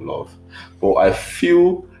healthy for love. But I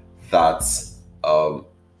feel that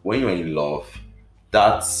when you're in love,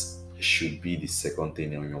 that should be the second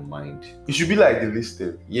thing on your mind. It should be like the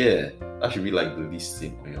listing. Yeah, that should be like the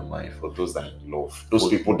listing on your mind for those that are in love. Those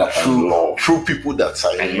people that are in love. True people that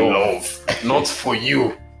are in love. Not for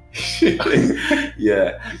you.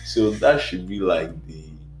 Yeah, so that should be like the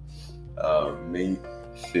main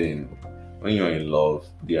thing. When you're in love,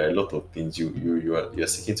 there are a lot of things you're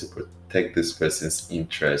seeking to protect this person's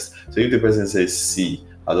interest. So if the person says, see,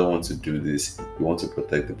 I don't want to do this, you want to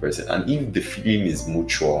protect the person. And if the feeling is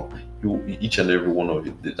mutual, each and every one of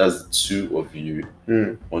you, that's the two of you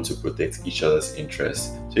want to protect each other's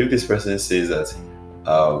interest. So if this person says that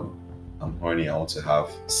I'm horny, I want to have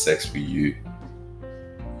sex with you,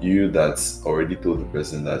 you that's already told the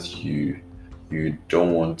person that you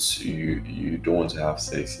don't want to have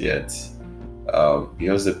sex yet,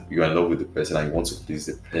 because you're in love with the person and you want to please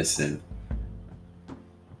the person.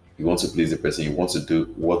 You want to please the person, you want to do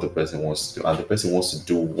what the person wants to do, and the person wants to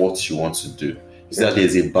do what you want to do. You see that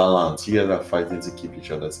there's a balance. You guys are fighting to keep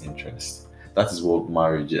each other's interest. That is what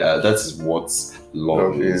marriage is. That is what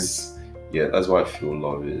love is. Yeah, that's what I feel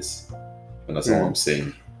love is. You understand what I'm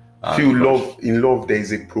saying? In love, there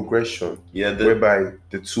is a progression. Yeah, whereby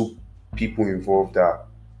the two people involved are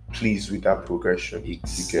pleased with that progression.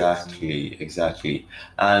 Exactly.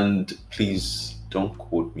 And please don't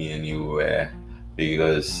quote me anywhere,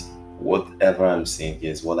 because whatever I'm saying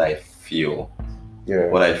here is what I feel. Yeah.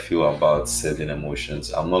 What I feel about certain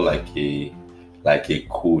emotions. I'm not like a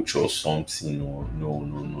coach or something. No.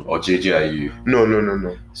 Or JJ, are you? No.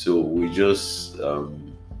 So we just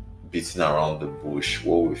beating around the bush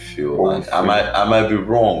what we feel. And I might be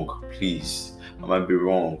wrong, please. I might be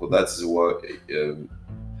wrong, but that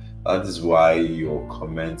is why your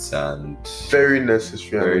comments and very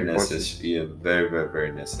necessary. Yeah, very, very,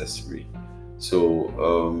 very necessary. So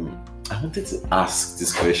I wanted to ask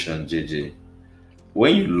this question, JJ.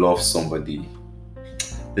 When you love somebody,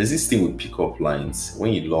 there's this thing with pickup lines.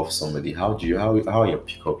 When you love somebody, how are your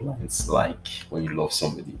pickup lines like when you love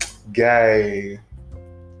somebody? Guy,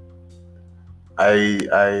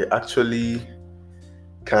 I actually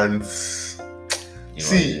can't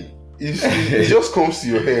see. It just comes to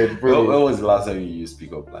your head, bro. When was the last time you used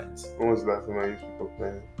pickup lines? When was the last time I used pickup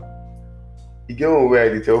lines? You get one where I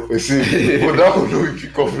did tell person, but that will not be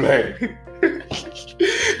pickup line.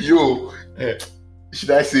 Yo,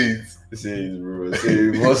 Should I say it? Say it, bro. Say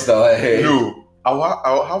it. What's our head? No.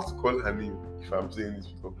 I'll have to call her name if I'm saying this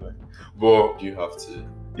pickup line. But You have to.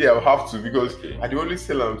 yeah, I'll have to because Okay. I the only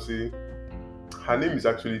tell her I'm saying her name is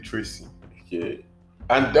actually Tracy. Okay.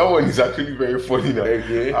 And that one is actually very funny now.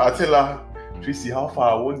 Okay. I'll tell her, Tracy, how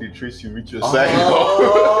far won't the Tracy reach your side?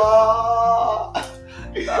 Oh,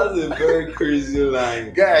 that's a very crazy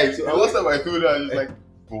line. Guys, the last time I told her, she's like,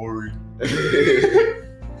 boring.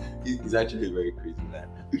 It's actually a very crazy line.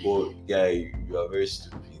 But guy, you are very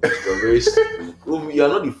stupid. You are very stupid. You are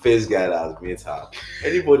not the first guy that has met her.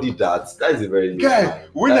 Anybody that is a very Guy,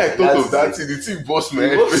 when I thought of that thing, the thing bust my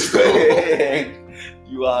head.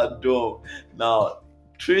 You are dumb. Now,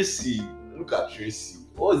 Tracy, look at Tracy.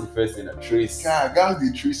 What was the first thing that Tracy? God, that's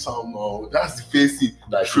the Trace sound now. That's the first thing.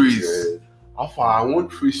 That Trace. How far? I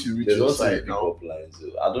want Trace to reach There's your also side pick now. up lines.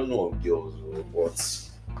 I don't know of girls, but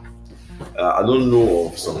I don't know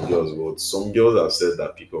of some girls, but some girls have said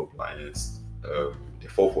that pickup lines, they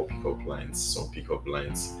fall for pickup lines. Some pickup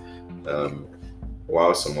lines,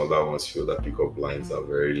 while some other ones feel that pickup lines are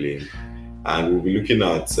very lame. And we'll be looking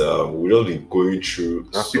at, we'll just be going through.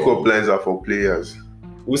 And pickup lines are for players.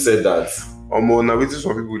 Who said that? Now waiting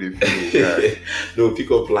some people they feel. No,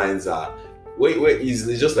 pickup lines are. Wait, it's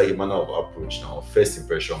just like a manner of approach now. First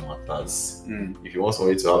impression matters. If you want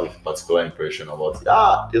somebody to have a particular impression about it,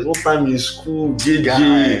 there's one time in school, JJ,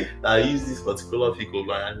 Guy. that I used this particular pickup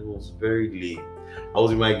line and it was very lame. I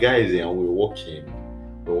was with my guys and we were walking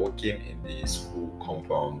in the school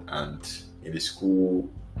compound and in the school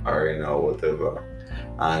arena or whatever.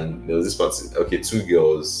 And there was this two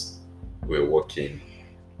girls were walking.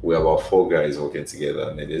 We were about 4 guys walking together,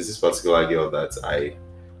 and then there's this particular girl that I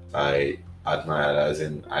admired, as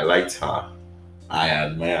in I liked her. I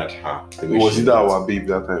admired her. Was it our babe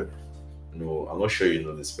that time? No, I'm not sure you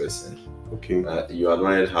know this person. Okay. You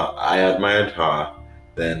admired her. I admired her.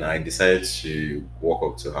 Then I decided to walk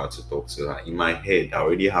up to her to talk to her. In my head, I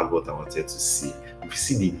already have what I wanted to see. You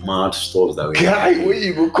see the mad stuff that we. Guy, where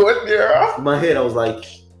you go cut there? In my head, I was like,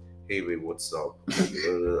 hey, wait, what's up?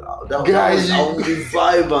 That Guys, was the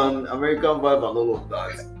vibe and American vibe and all of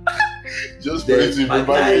that. Just for you to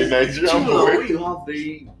remember the Nigerian boy. When you have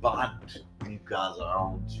very bad niggas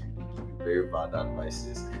around you, they give you very bad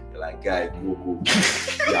advices. You're like, guy, go.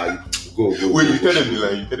 Yeah, go. Wait, you tell them the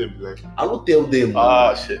line. I don't tell them.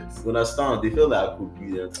 Shit. You understand? They feel like I could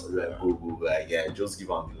be there. Like, go. Like, yeah, just give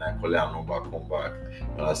them the line, call their number, come back.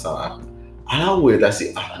 You understand? And I wait, I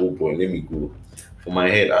say, oh boy, let me go. For my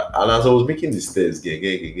head, and as I was making the steps, I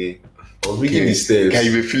was making the steps. Can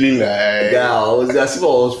you be feeling like? Yeah, I was as if I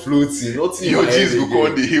was floating. Nothing. Your G's will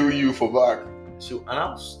come, they heal you for back. So, and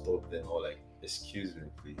I stopped them. I was like, excuse me,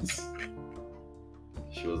 please.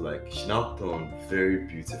 She was like, she now turned very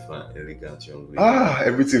beautiful and elegant young lady.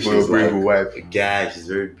 Everything for your brain will wipe. Guy, she's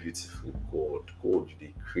very beautiful. God,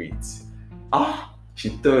 they create.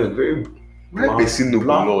 She turned very lost,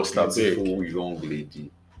 beautiful young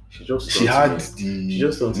lady. She just had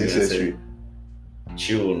necessary.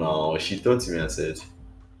 Chill now. She turned to me and said,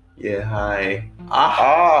 yeah, hi.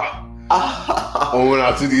 When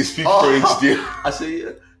I do they speak French there. I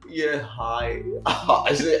said, yeah, hi.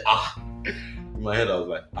 I said, In my head, I was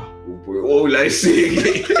like, oh boy, what will I say?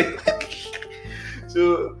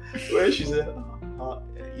 So when she said,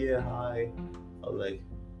 yeah, hi, I was like,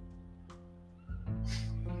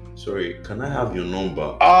 sorry, can I have your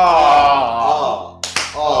number?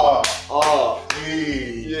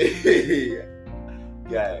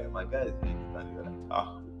 Yeah, my guy is really like,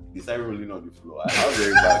 they started rolling on the floor. I was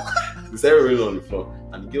very bad. They started rolling on the floor,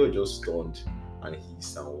 and the girl just stunned and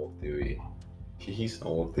hissed and walked away. She hissed and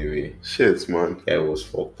walked away. Shit, man. Yeah, I was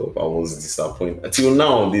fucked up. I was disappointed. Until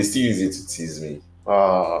now, they still use it to tease me.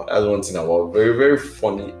 That's one thing about very, very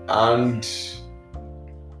funny. And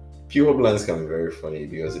pickup lines can be very funny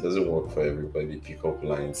because it doesn't work for everybody. Pickup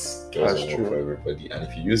lines doesn't work for everybody. And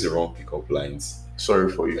if you use the wrong pickup lines, sorry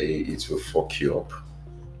for you. It will fuck you up.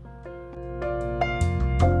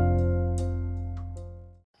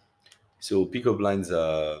 So pickup lines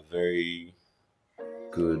are very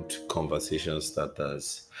good conversation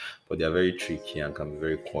starters, but they are very tricky and can be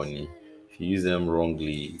very corny. If you use them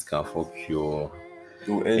wrongly, it can fuck your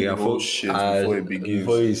shit before it begins.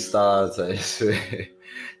 Before it starts, I swear.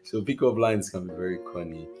 So pickup lines can be very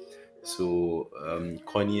corny. So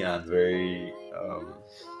corny and very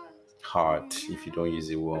hard if you don't use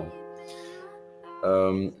it well.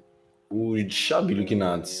 We shall be looking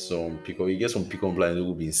at some pickup. You get some pickup lines that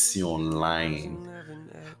will be seen online.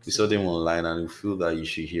 We saw them online and we feel that you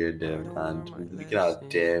should hear them, and we'll be looking at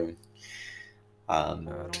them. And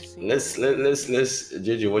let's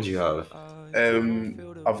JJ, what do you have?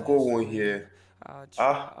 I've got one here.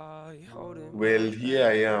 Ah, well, here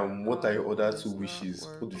I am. What are your other two wishes?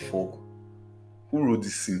 What the fuck? Who wrote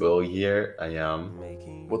this scene? Well, here I am.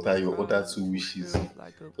 What are your other two wishes?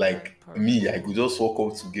 Like me, I could just walk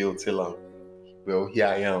up to girl, tell her, well, here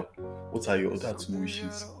I am. What are your other two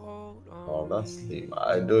wishes? Oh, that's lame.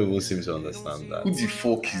 I don't even seem to understand that. Who the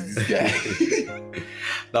fuck is this guy?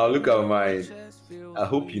 Now look at mine. I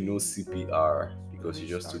hope you know CPR because you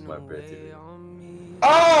just took my breath away.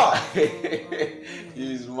 Ah!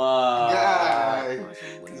 He's mad. Guy!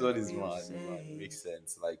 This one is mad. It makes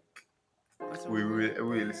sense. Like,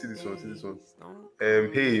 Wait, let's see this one,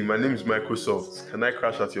 hey, my name is Microsoft. Can I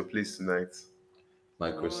crash at your place tonight?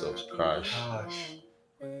 Microsoft's crash.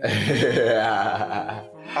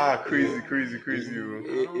 Crazy.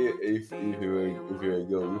 If you're a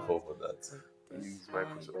girl, you fall for that.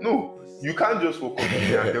 Microsoft. No, you can't just walk up to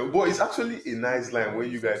me and tell. But it's actually a nice line when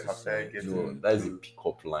you guys have started getting. No, that is a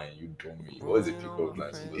pick-up line. You dummy. What is a pick-up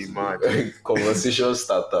line? Imagine. Conversation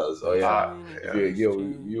starters. Oh yeah. Yeah. If you're a girl,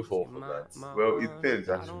 you fall for that. Well, it depends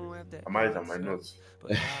actually. I might not.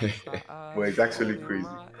 But it's actually crazy.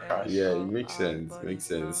 Crash. Yeah, it makes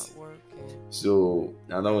sense. So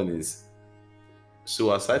another one is.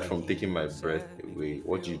 So aside from taking my breath away,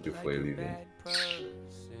 what do you do for a living?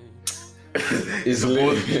 It's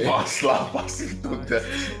lame. It's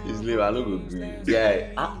lame. I don't agree.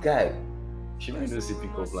 Guy. She may not say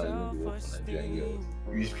pick up line when they work for Nigerian girls.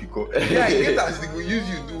 You use pick up. Yeah, I get that. They will use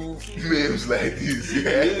you do memes like this.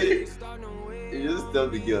 Yeah. You just tell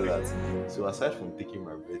the girl that. So aside from taking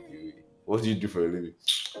my breath away, what do you do for a living?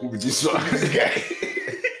 Who be this one? This guy.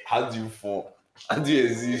 How do you form? How do you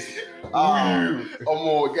exist?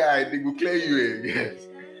 Guy, they will clear you. Yes.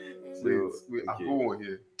 Wait, okay. I'll go on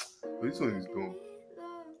here. But this one is gone.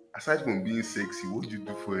 Aside from being sexy, what do you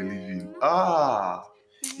do for a living?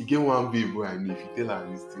 You get one babe where I need. If you tell her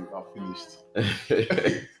this thing, I'm finished.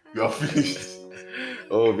 You are finished.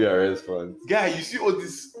 Oh, be a response. Guy, you see all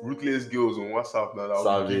these ruthless girls on WhatsApp now that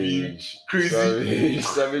will give you crazy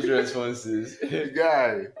savage responses.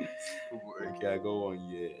 Guy. Okay, I go on.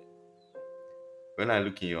 Yeah. When I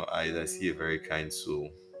look in your eyes, I see a very kind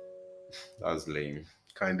soul. That's lame.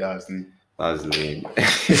 Kinda, isn't it? That's lame.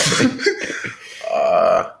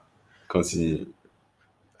 Continue.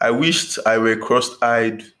 I wish I were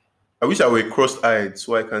cross-eyed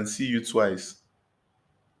so I can see you twice.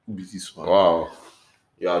 Who be this one? Wow.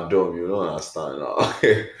 You are dumb. You don't understand now.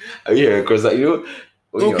 Are you hearing? Because okay.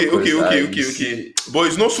 But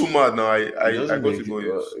it's not so mad now. I got to go.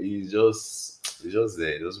 It's just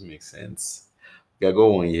there. It doesn't make sense. Yeah,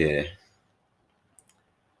 go on here.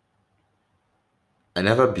 I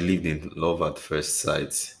never believed in love at first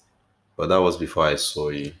sight, but that was before I saw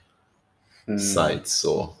you. Sight,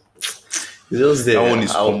 so it's just there. That one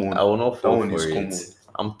is common. I will not fall that one for is it. Common.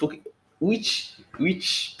 I'm talking. Which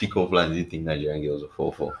pick-up line do you think Nigerian girls will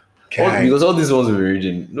fall for? Because all these ones we're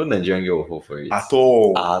reading, no Nigerian girl will fall for it at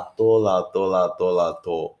all. What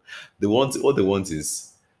they want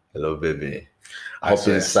is, hello baby, hop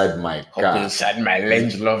inside my car, hop inside my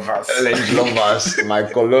Range Lovers, my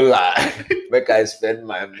Corolla, make I spend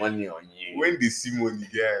my money on you. When they see money,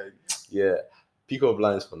 guy. Yeah, pick-up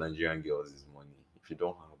lines for Nigerian girls is money. If you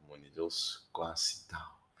don't have money, just go and sit down.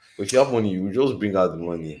 But if you have money, you just bring out the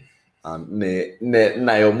money. And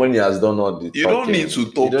now your money has done all the You don't need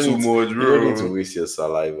to talk too much, bro. You don't need to waste your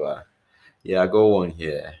saliva. Yeah, go on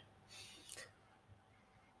here.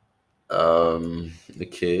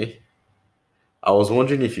 Okay. I was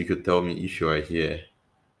wondering if you could tell me if you are here.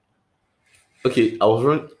 Okay, I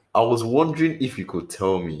was wondering if you could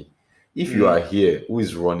tell me if you are here, who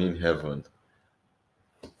is running heaven?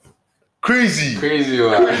 Crazy.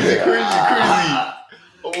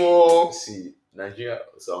 Oh, see, Nigeria.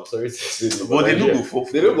 So I'm sorry to say this, but they don't go for.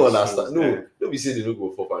 They don't go understand. No, don't be saying they don't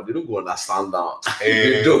go for. They don't go understand now.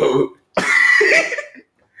 They don't.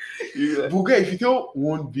 But guy, if you tell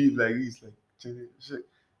one babe like this, like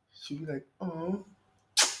she'll be like, oh,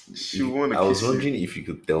 she wanna. I was wondering if you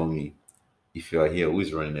could tell me if you are here, who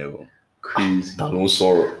is running heaven? Crazy. That no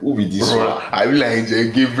sorrow. Who be this one? I will like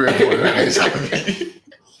Gabriel for life.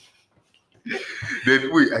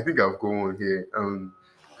 Then wait, I think I've gone here.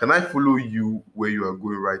 Can I follow you where you are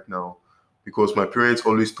going right now? Because my parents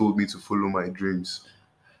always told me to follow my dreams.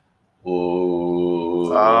 Oh,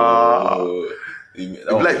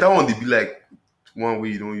 like that one, they be like one way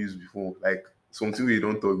you don't use before, like something we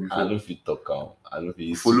don't talk before. I don't feel talk out. I don't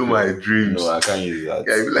feel follow my dreams. No, I can't use that.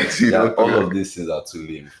 Yeah, I be like, see, all of these things are too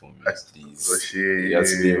lame for me. Please,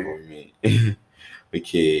 that's too lame for me.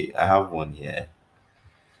 Okay, I have one here.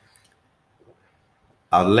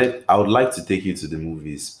 I would like to take you to the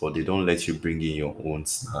movies, but they don't let you bring in your own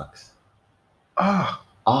snacks.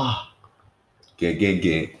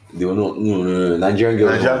 Gang. They will not. No. Nigerian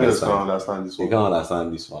girls Nigerian don't girls can't understand. understand this They one. can't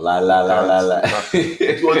understand this one. La.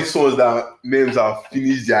 It's all these ones that names have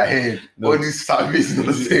finished their head. No. All these savage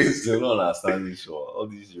nonsense. They don't understand this one. All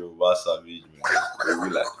these Yoruba savage men. They'll be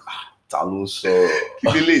like, Talo so.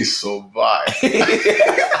 Kidele is so bad.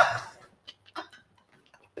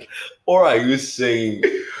 What are you saying?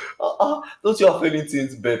 Don't you have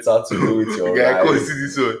anything better to do with your Guy, come life? see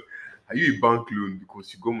this one. Are you a bank loan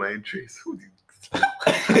because you got my interest? Who did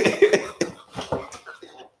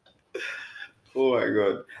Oh my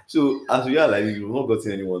god. So as we are like this, we've not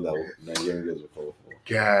gotten anyone that Nigerian girls will fall for.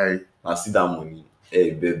 guy? I see that money.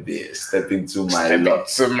 Hey baby, step into my Step lot.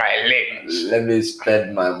 to my legs. Let me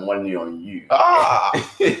spend my money on you.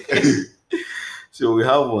 So we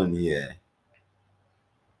have one here.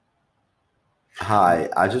 Hi,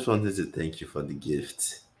 I just wanted to thank you for the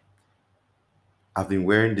gift. I've been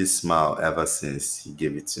wearing this smile ever since you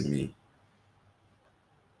gave it to me.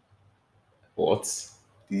 What?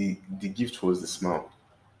 The gift was the smile.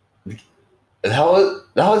 That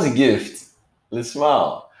was a gift. The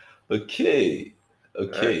smile. Okay.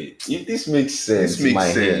 If this makes sense, This makes in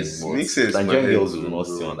my sense. head, but Makes sense in my Nigerian head girls too, will not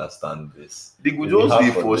bro. still understand this. They could It'll be just hard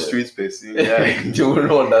be for frustrate person. them. Yeah. They will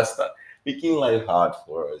not understand. Making life hard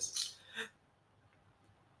for us.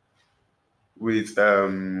 Wait,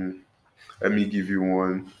 let me give you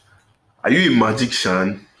one. Are you a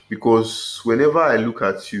magician? Because whenever I look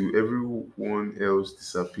at you, everyone else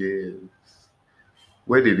disappears.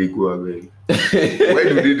 Where did they go away? Where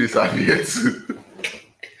do they disappear to?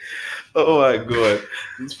 Oh my god.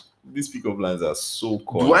 These pickup lines are so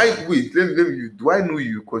cool. Do I wait? Let me. Do I know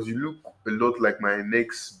you? Because you look a lot like my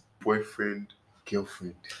next boyfriend,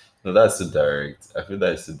 girlfriend. No, that's too direct. I feel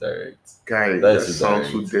that's too direct. Guy, That that is sounds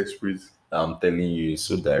so direct. desperate. I'm telling you, it's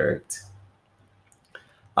so direct.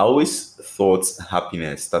 I always thought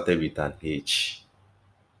happiness started with an H.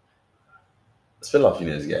 Spell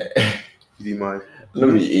happiness, guy. You man. Let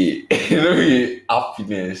me let me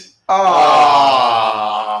happiness.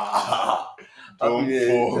 Don't Happiness.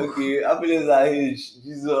 fall. Okay, happiness at H.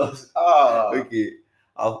 Jesus. Okay.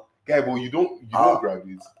 Guy, but you don't Ah. grab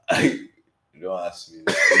it. You don't ask me.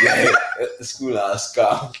 Yeah, school and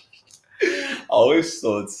scam. I always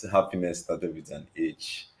thought happiness started with an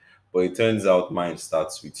H, but it turns out mine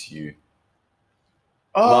starts with you.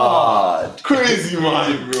 Mad. Crazy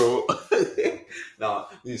man. bro. Now,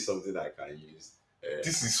 this is something I can use.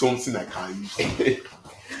 This is something I can use. This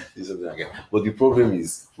is something I can. But the problem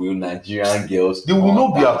is, will Nigerian girls They will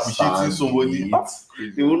not be understand appreciating somebody. it? That's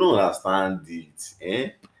crazy. They will not understand it. Eh?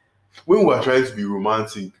 When we are trying to be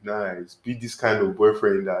romantic, nice, be this kind of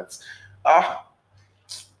boyfriend that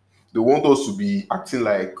they want us to be acting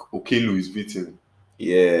like Okelo is beaten.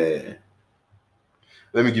 Yeah.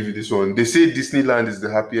 Let me give you this one. They say Disneyland is the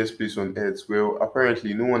happiest place on earth. Well,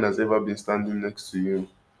 apparently no one has ever been standing next to you.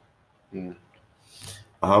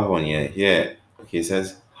 I have one here. Yeah. Okay, it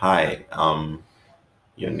says, hi,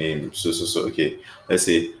 your name. So. Okay. Let's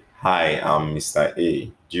say, hi, I'm Mr. A.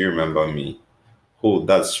 Do you remember me? Oh,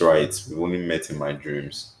 that's right. We've only met in my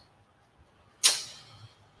dreams.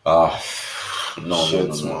 No.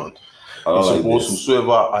 Shit, man. I don't like Suppose this.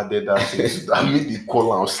 whosoever added that thing, I made the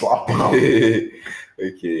call and slap him.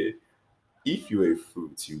 Okay. If you're a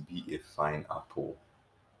fruit, you'll be a fine apple.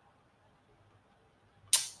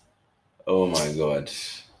 Oh my god.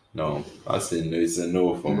 No. That's a no. It's a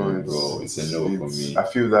no for me, bro. It's a no for me. I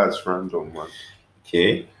feel that's random, man.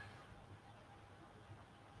 Okay.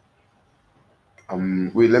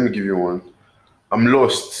 Wait, let me give you one. I'm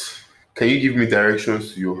lost. Can you give me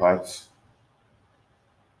directions to your heart?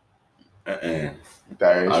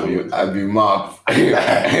 Directions. I'll be mad. I'll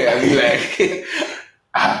be like,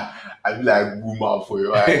 I be like woman for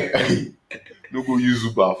your eye. No go use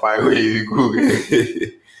Uber. Find where you go.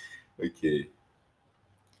 okay.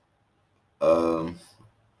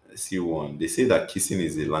 Let's see one. They say that kissing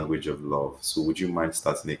is the language of love. So would you mind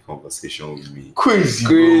starting a conversation with me? Crazy,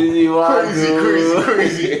 Crazy, bro. man.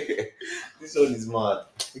 Crazy. This one is mad.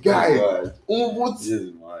 Guy, God. what? This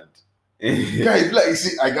is mad. Guy, it's like you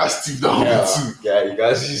see, I got Steve down too. Yeah, you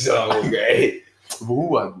guys use that guy. But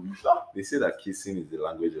who are you? They say that kissing is the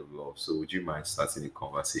language of love. So would you mind starting a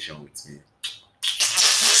conversation with me?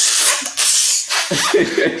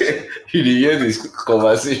 You did hear this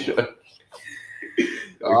conversation.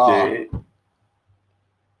 Okay.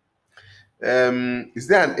 Is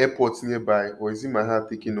there an airport nearby, or is it my heart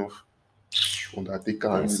taking off?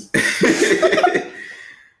 Undertaker.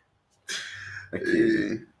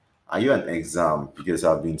 Okay. Are you an exam? Because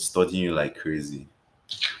I've been studying you like crazy.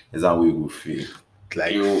 Is that way we feel?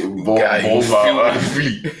 Like You guy, you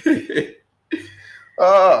feel.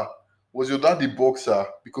 Was your daddy boxer?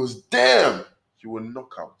 Because damn, you were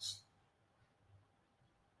knockout.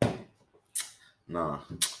 Nah,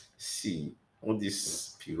 see, all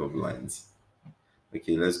these pick-up lines.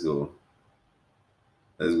 Okay, let's go.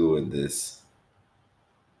 Let's go with this.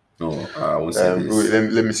 No, I won't say Wait,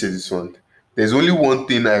 this. let me say this one. There's only one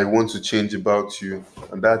thing I want to change about you,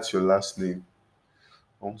 and that's your last name.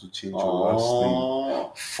 I want to change your last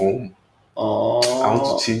name from. I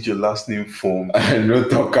want to change your last name from. No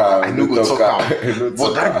talker. I know go talk am. No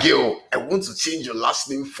But that talker. girl, I want to change your last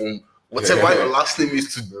name from whatever your last name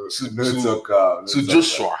is No talker. to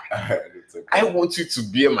Joshua. I want you to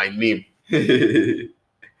bear my name. Okay,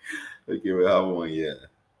 we have one here.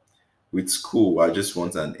 With school, I just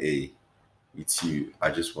want an A. With you,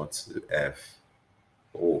 I just want an F.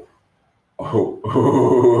 Oh.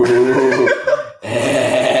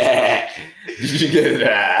 Did you get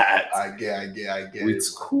that? I get With it.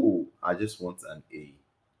 school, I just want an A.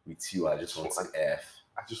 With you, I just want an F.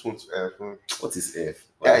 I just want to F. What is F?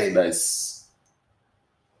 Hey. That's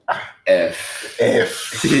F.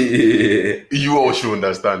 F. You all should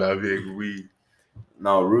understand that we.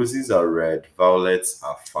 Now, roses are red, violets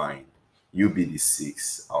are fine. You be the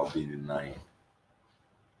 6, I'll be the 9.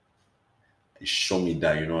 Show me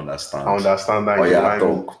that you don't understand. I understand that. Oh yeah,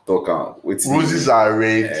 talk out. Roses are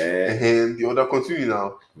red. The other continue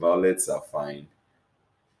now. Violets are fine.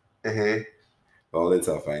 Violets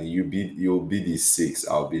are fine. You'll be the 6,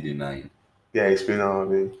 I'll be the 9. Yeah, explain now,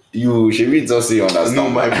 man. You should be just say you understand. No,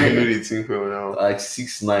 my brain know the thing for now. Like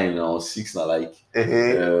 6 9 or 6 9 like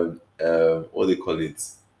what they call it?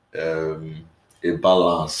 A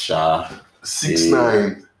balance, 6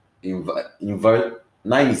 9.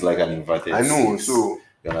 9 is like an inverted. I know, 6. so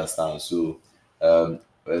you understand. So the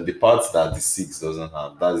parts that the 6 doesn't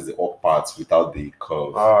have, that is the up parts without the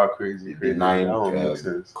curve. Crazy. The 9 makes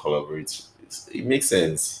sense. collaborates. It makes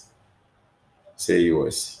sense. Say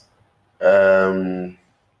yours. I'm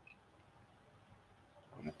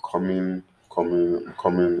coming.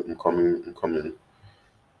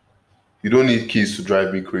 You don't need keys to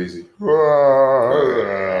drive me crazy.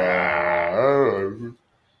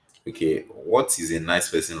 Okay, what is a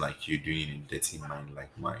nice person like you doing in a dirty mind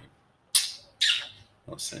like mine?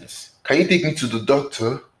 Nonsense. Can you take me to the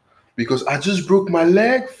doctor? Because I just broke my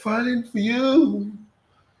leg fighting for you.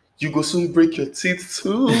 You go soon break your teeth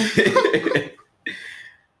too.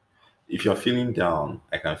 If you're feeling down,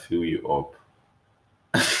 I can fill you up.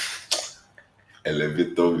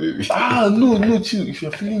 Elevator, baby. No, chill. If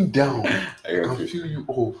you're feeling down, I can fill you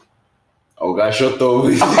up. Oh, God, shut up.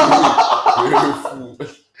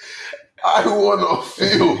 I wanna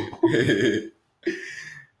feel.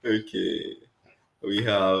 Okay. We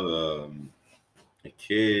have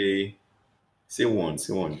okay. Say one,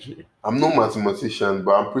 G. I'm no mathematician,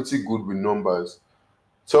 but I'm pretty good with numbers.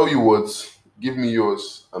 Tell you what, give me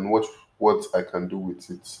yours and watch what I can do with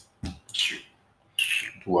it.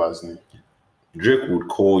 Do as me. Drake would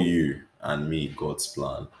call you and me God's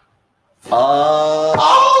plan. But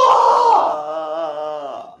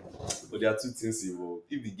there are two things involved.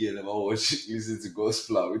 If the girl never watch listen to God's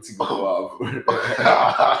plan, what go happen?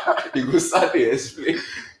 He go start to explain.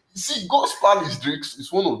 See, God's plan is Drake's.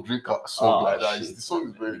 It's one of Drake's songs like that. Shit. The song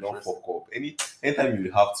is very Don't interesting. fuck up. Anytime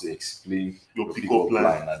you have to explain Your pick-up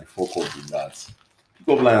line. and the fuck up with that.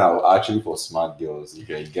 Pick-up line are actually for smart girls. If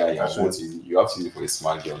you're a guy, you have to use it for a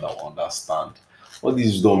smart girl that will understand. All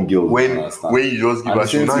these dumb girls don't understand. When you just give And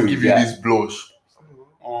us, you now give you this blush.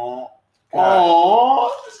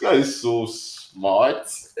 Oh, this guy is so smart.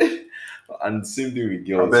 And same thing with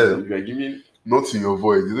girls. If you're giving not in your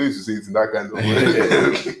voice, you don't need to say it in that kind of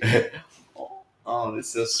way. Oh,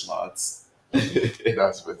 this is smart.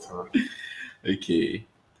 That's better. Okay.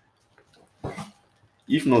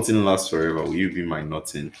 If nothing lasts forever, will you be my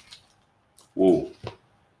nothing? Whoa.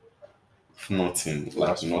 If nothing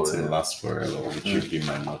lasts forever, would you be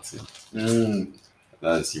my nothing?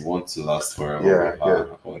 That's you want to last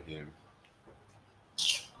forever or him.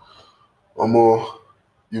 Omo,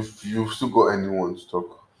 you've still got anyone to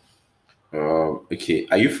talk? Okay,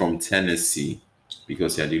 are you from Tennessee?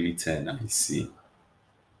 Because you're the only 10 I see.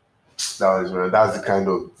 That's the kind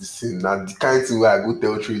of this thing. Now the kind of thing where I go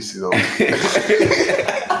tell Tracy now.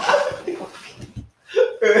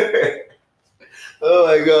 Oh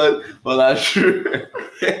my god, well that's true.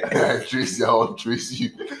 Tracy, I want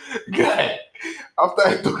Tracy. Guy, after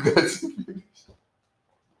I took that.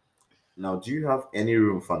 Now, do you have any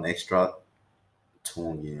room for an extra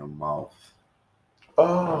tongue in your mouth?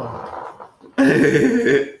 Oh.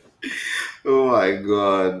 Oh my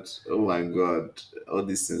god. All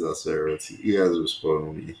these things are so erotic. You guys will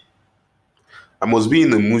spoil me. I must be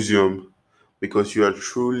in a museum, because you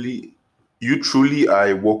truly are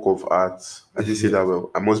a work of art. I did say that well.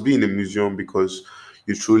 I must be in a museum because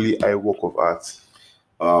you truly are a work of art.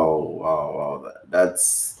 Wow. That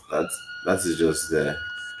is just the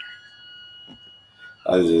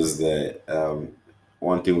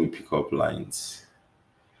one thing with pickup lines.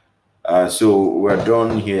 So we're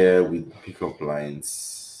done here with pickup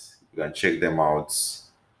lines. You can check them out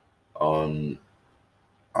on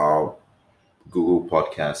our Google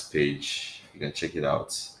Podcast page. You can check it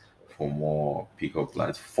out for more pickup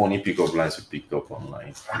lines, funny pickup lines we picked up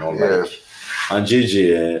online. Not Yeah. like. And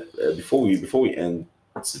JJ, before we end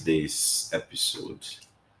today's episode,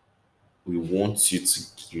 we want you to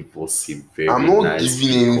give us a very I'm not nice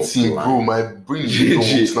giving pickup anything, line. bro. My brain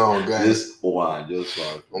is now, guys. Just one. I know the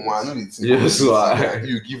thing. Just one.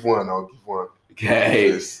 You give one, I'll give one. Okay.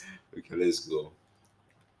 Yes. Okay, let's go.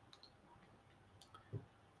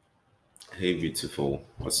 Hey, beautiful.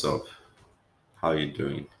 What's up? How you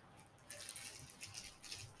doing?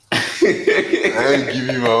 I give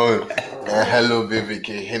you my own. Hello, baby.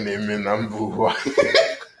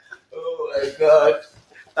 Oh my god.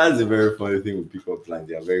 That's a very funny thing with pickup lines.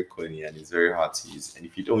 They are very corny and it's very hard to use. And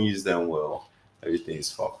if you don't use them well, everything is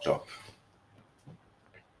fucked up.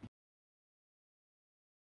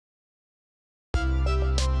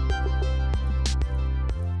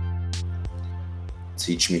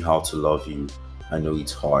 Teach me how to love you. I know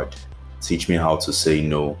it's hard. Teach me how to say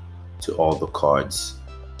no to all the cards.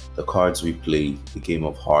 The cards we play, the game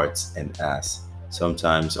of hearts and ass.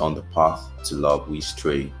 Sometimes on the path to love we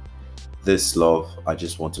stray. This love, I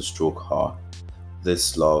just want to stroke her.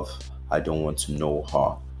 This love, I don't want to know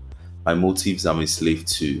her. My motives I'm a slave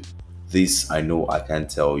to. This I know I can't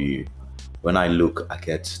tell you. When I look, I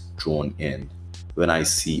get drawn in. When I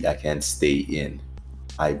see, I can't stay in.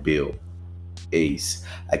 I bail. Ace.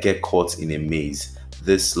 I get caught in a maze.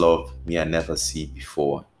 This love, me I never see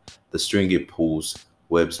before. The string it pulls,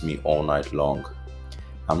 webs me all night long.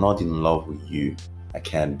 I'm not in love with you. I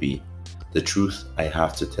can't be. The truth I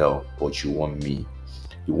have to tell, but you want me.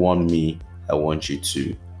 You want me, I want you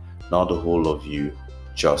too. Not the whole of you,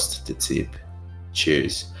 just the tip.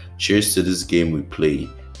 Cheers. Cheers to this game we play,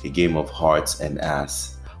 a game of hearts and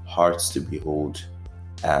ass. Hearts to behold,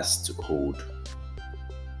 ass to hold.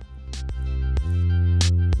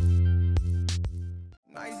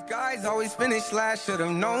 Nice guys always finish last,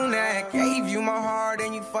 should've known that. Gave you my heart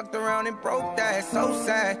and you fucked around and broke that. So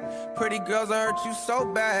sad. Pretty girls that hurt you so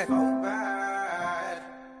bad.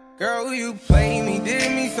 Girl, you played me,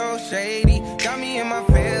 did me so shady. Got me in my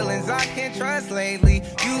feelings, I can't trust lately.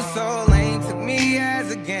 You so lame, took me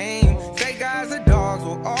as a game. Say guys are dogs,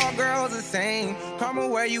 well all girls the same. Karma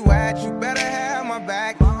where you at, you better have my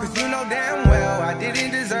back. Cause you know damn well I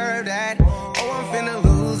didn't deserve that. Oh, I'm finna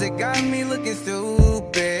lose it, got me looking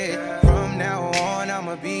stupid. From now on,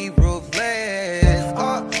 I'ma be ruthless.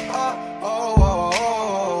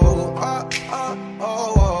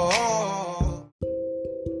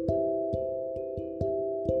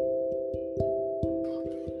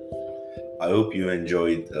 I hope you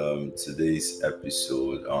enjoyed today's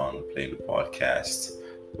episode on Playing the Podcast,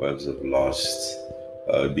 Webs of Lost.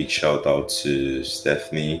 Big shout out to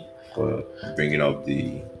Stephanie for bringing up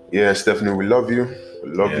the... Yeah, Stephanie, we love you. We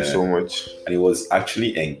love you so much. And it was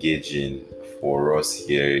actually engaging for us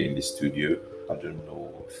here in the studio. I don't know.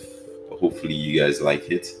 Hopefully you guys like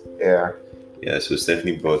it. Yeah, so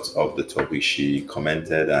Stephanie brought up the topic. She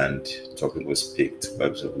commented and the topic was picked,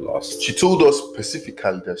 Webs of Lost. She told us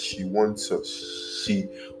specifically that she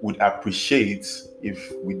would appreciate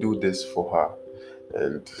if we do this for her.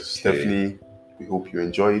 And Stephanie, we hope you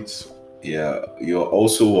enjoy it. Yeah, you're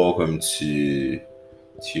also welcome to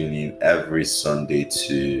tune in every Sunday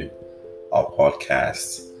to our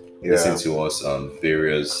podcast. Yeah. Listen to us on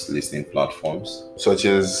various listening platforms such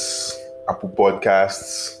as Apple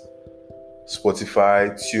Podcasts,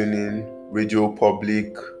 Spotify, TuneIn, Radio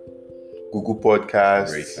Public, Google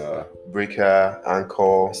Podcasts, Breaker,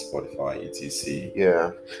 Anchor, Spotify,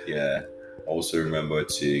 etc. Yeah. Also remember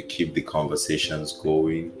to keep the conversations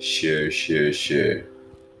going. Share.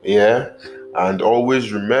 Yeah. And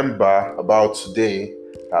always remember about today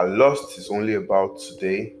that Lost is only about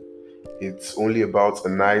today. It's only about a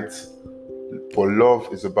night. But love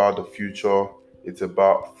is about the future. It's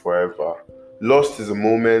about forever. Lost is a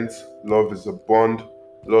moment. Love is a bond.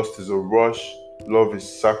 Lost is a rush. Love is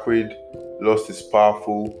sacred. Lost is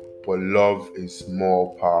powerful. But love is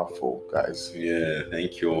more powerful, guys. Yeah,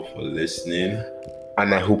 thank you all for listening.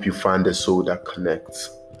 And I hope you find a soul that connects.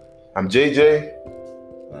 I'm JJ.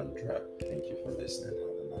 I'm Trap. Thank you for listening. Have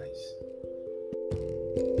a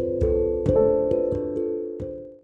nice.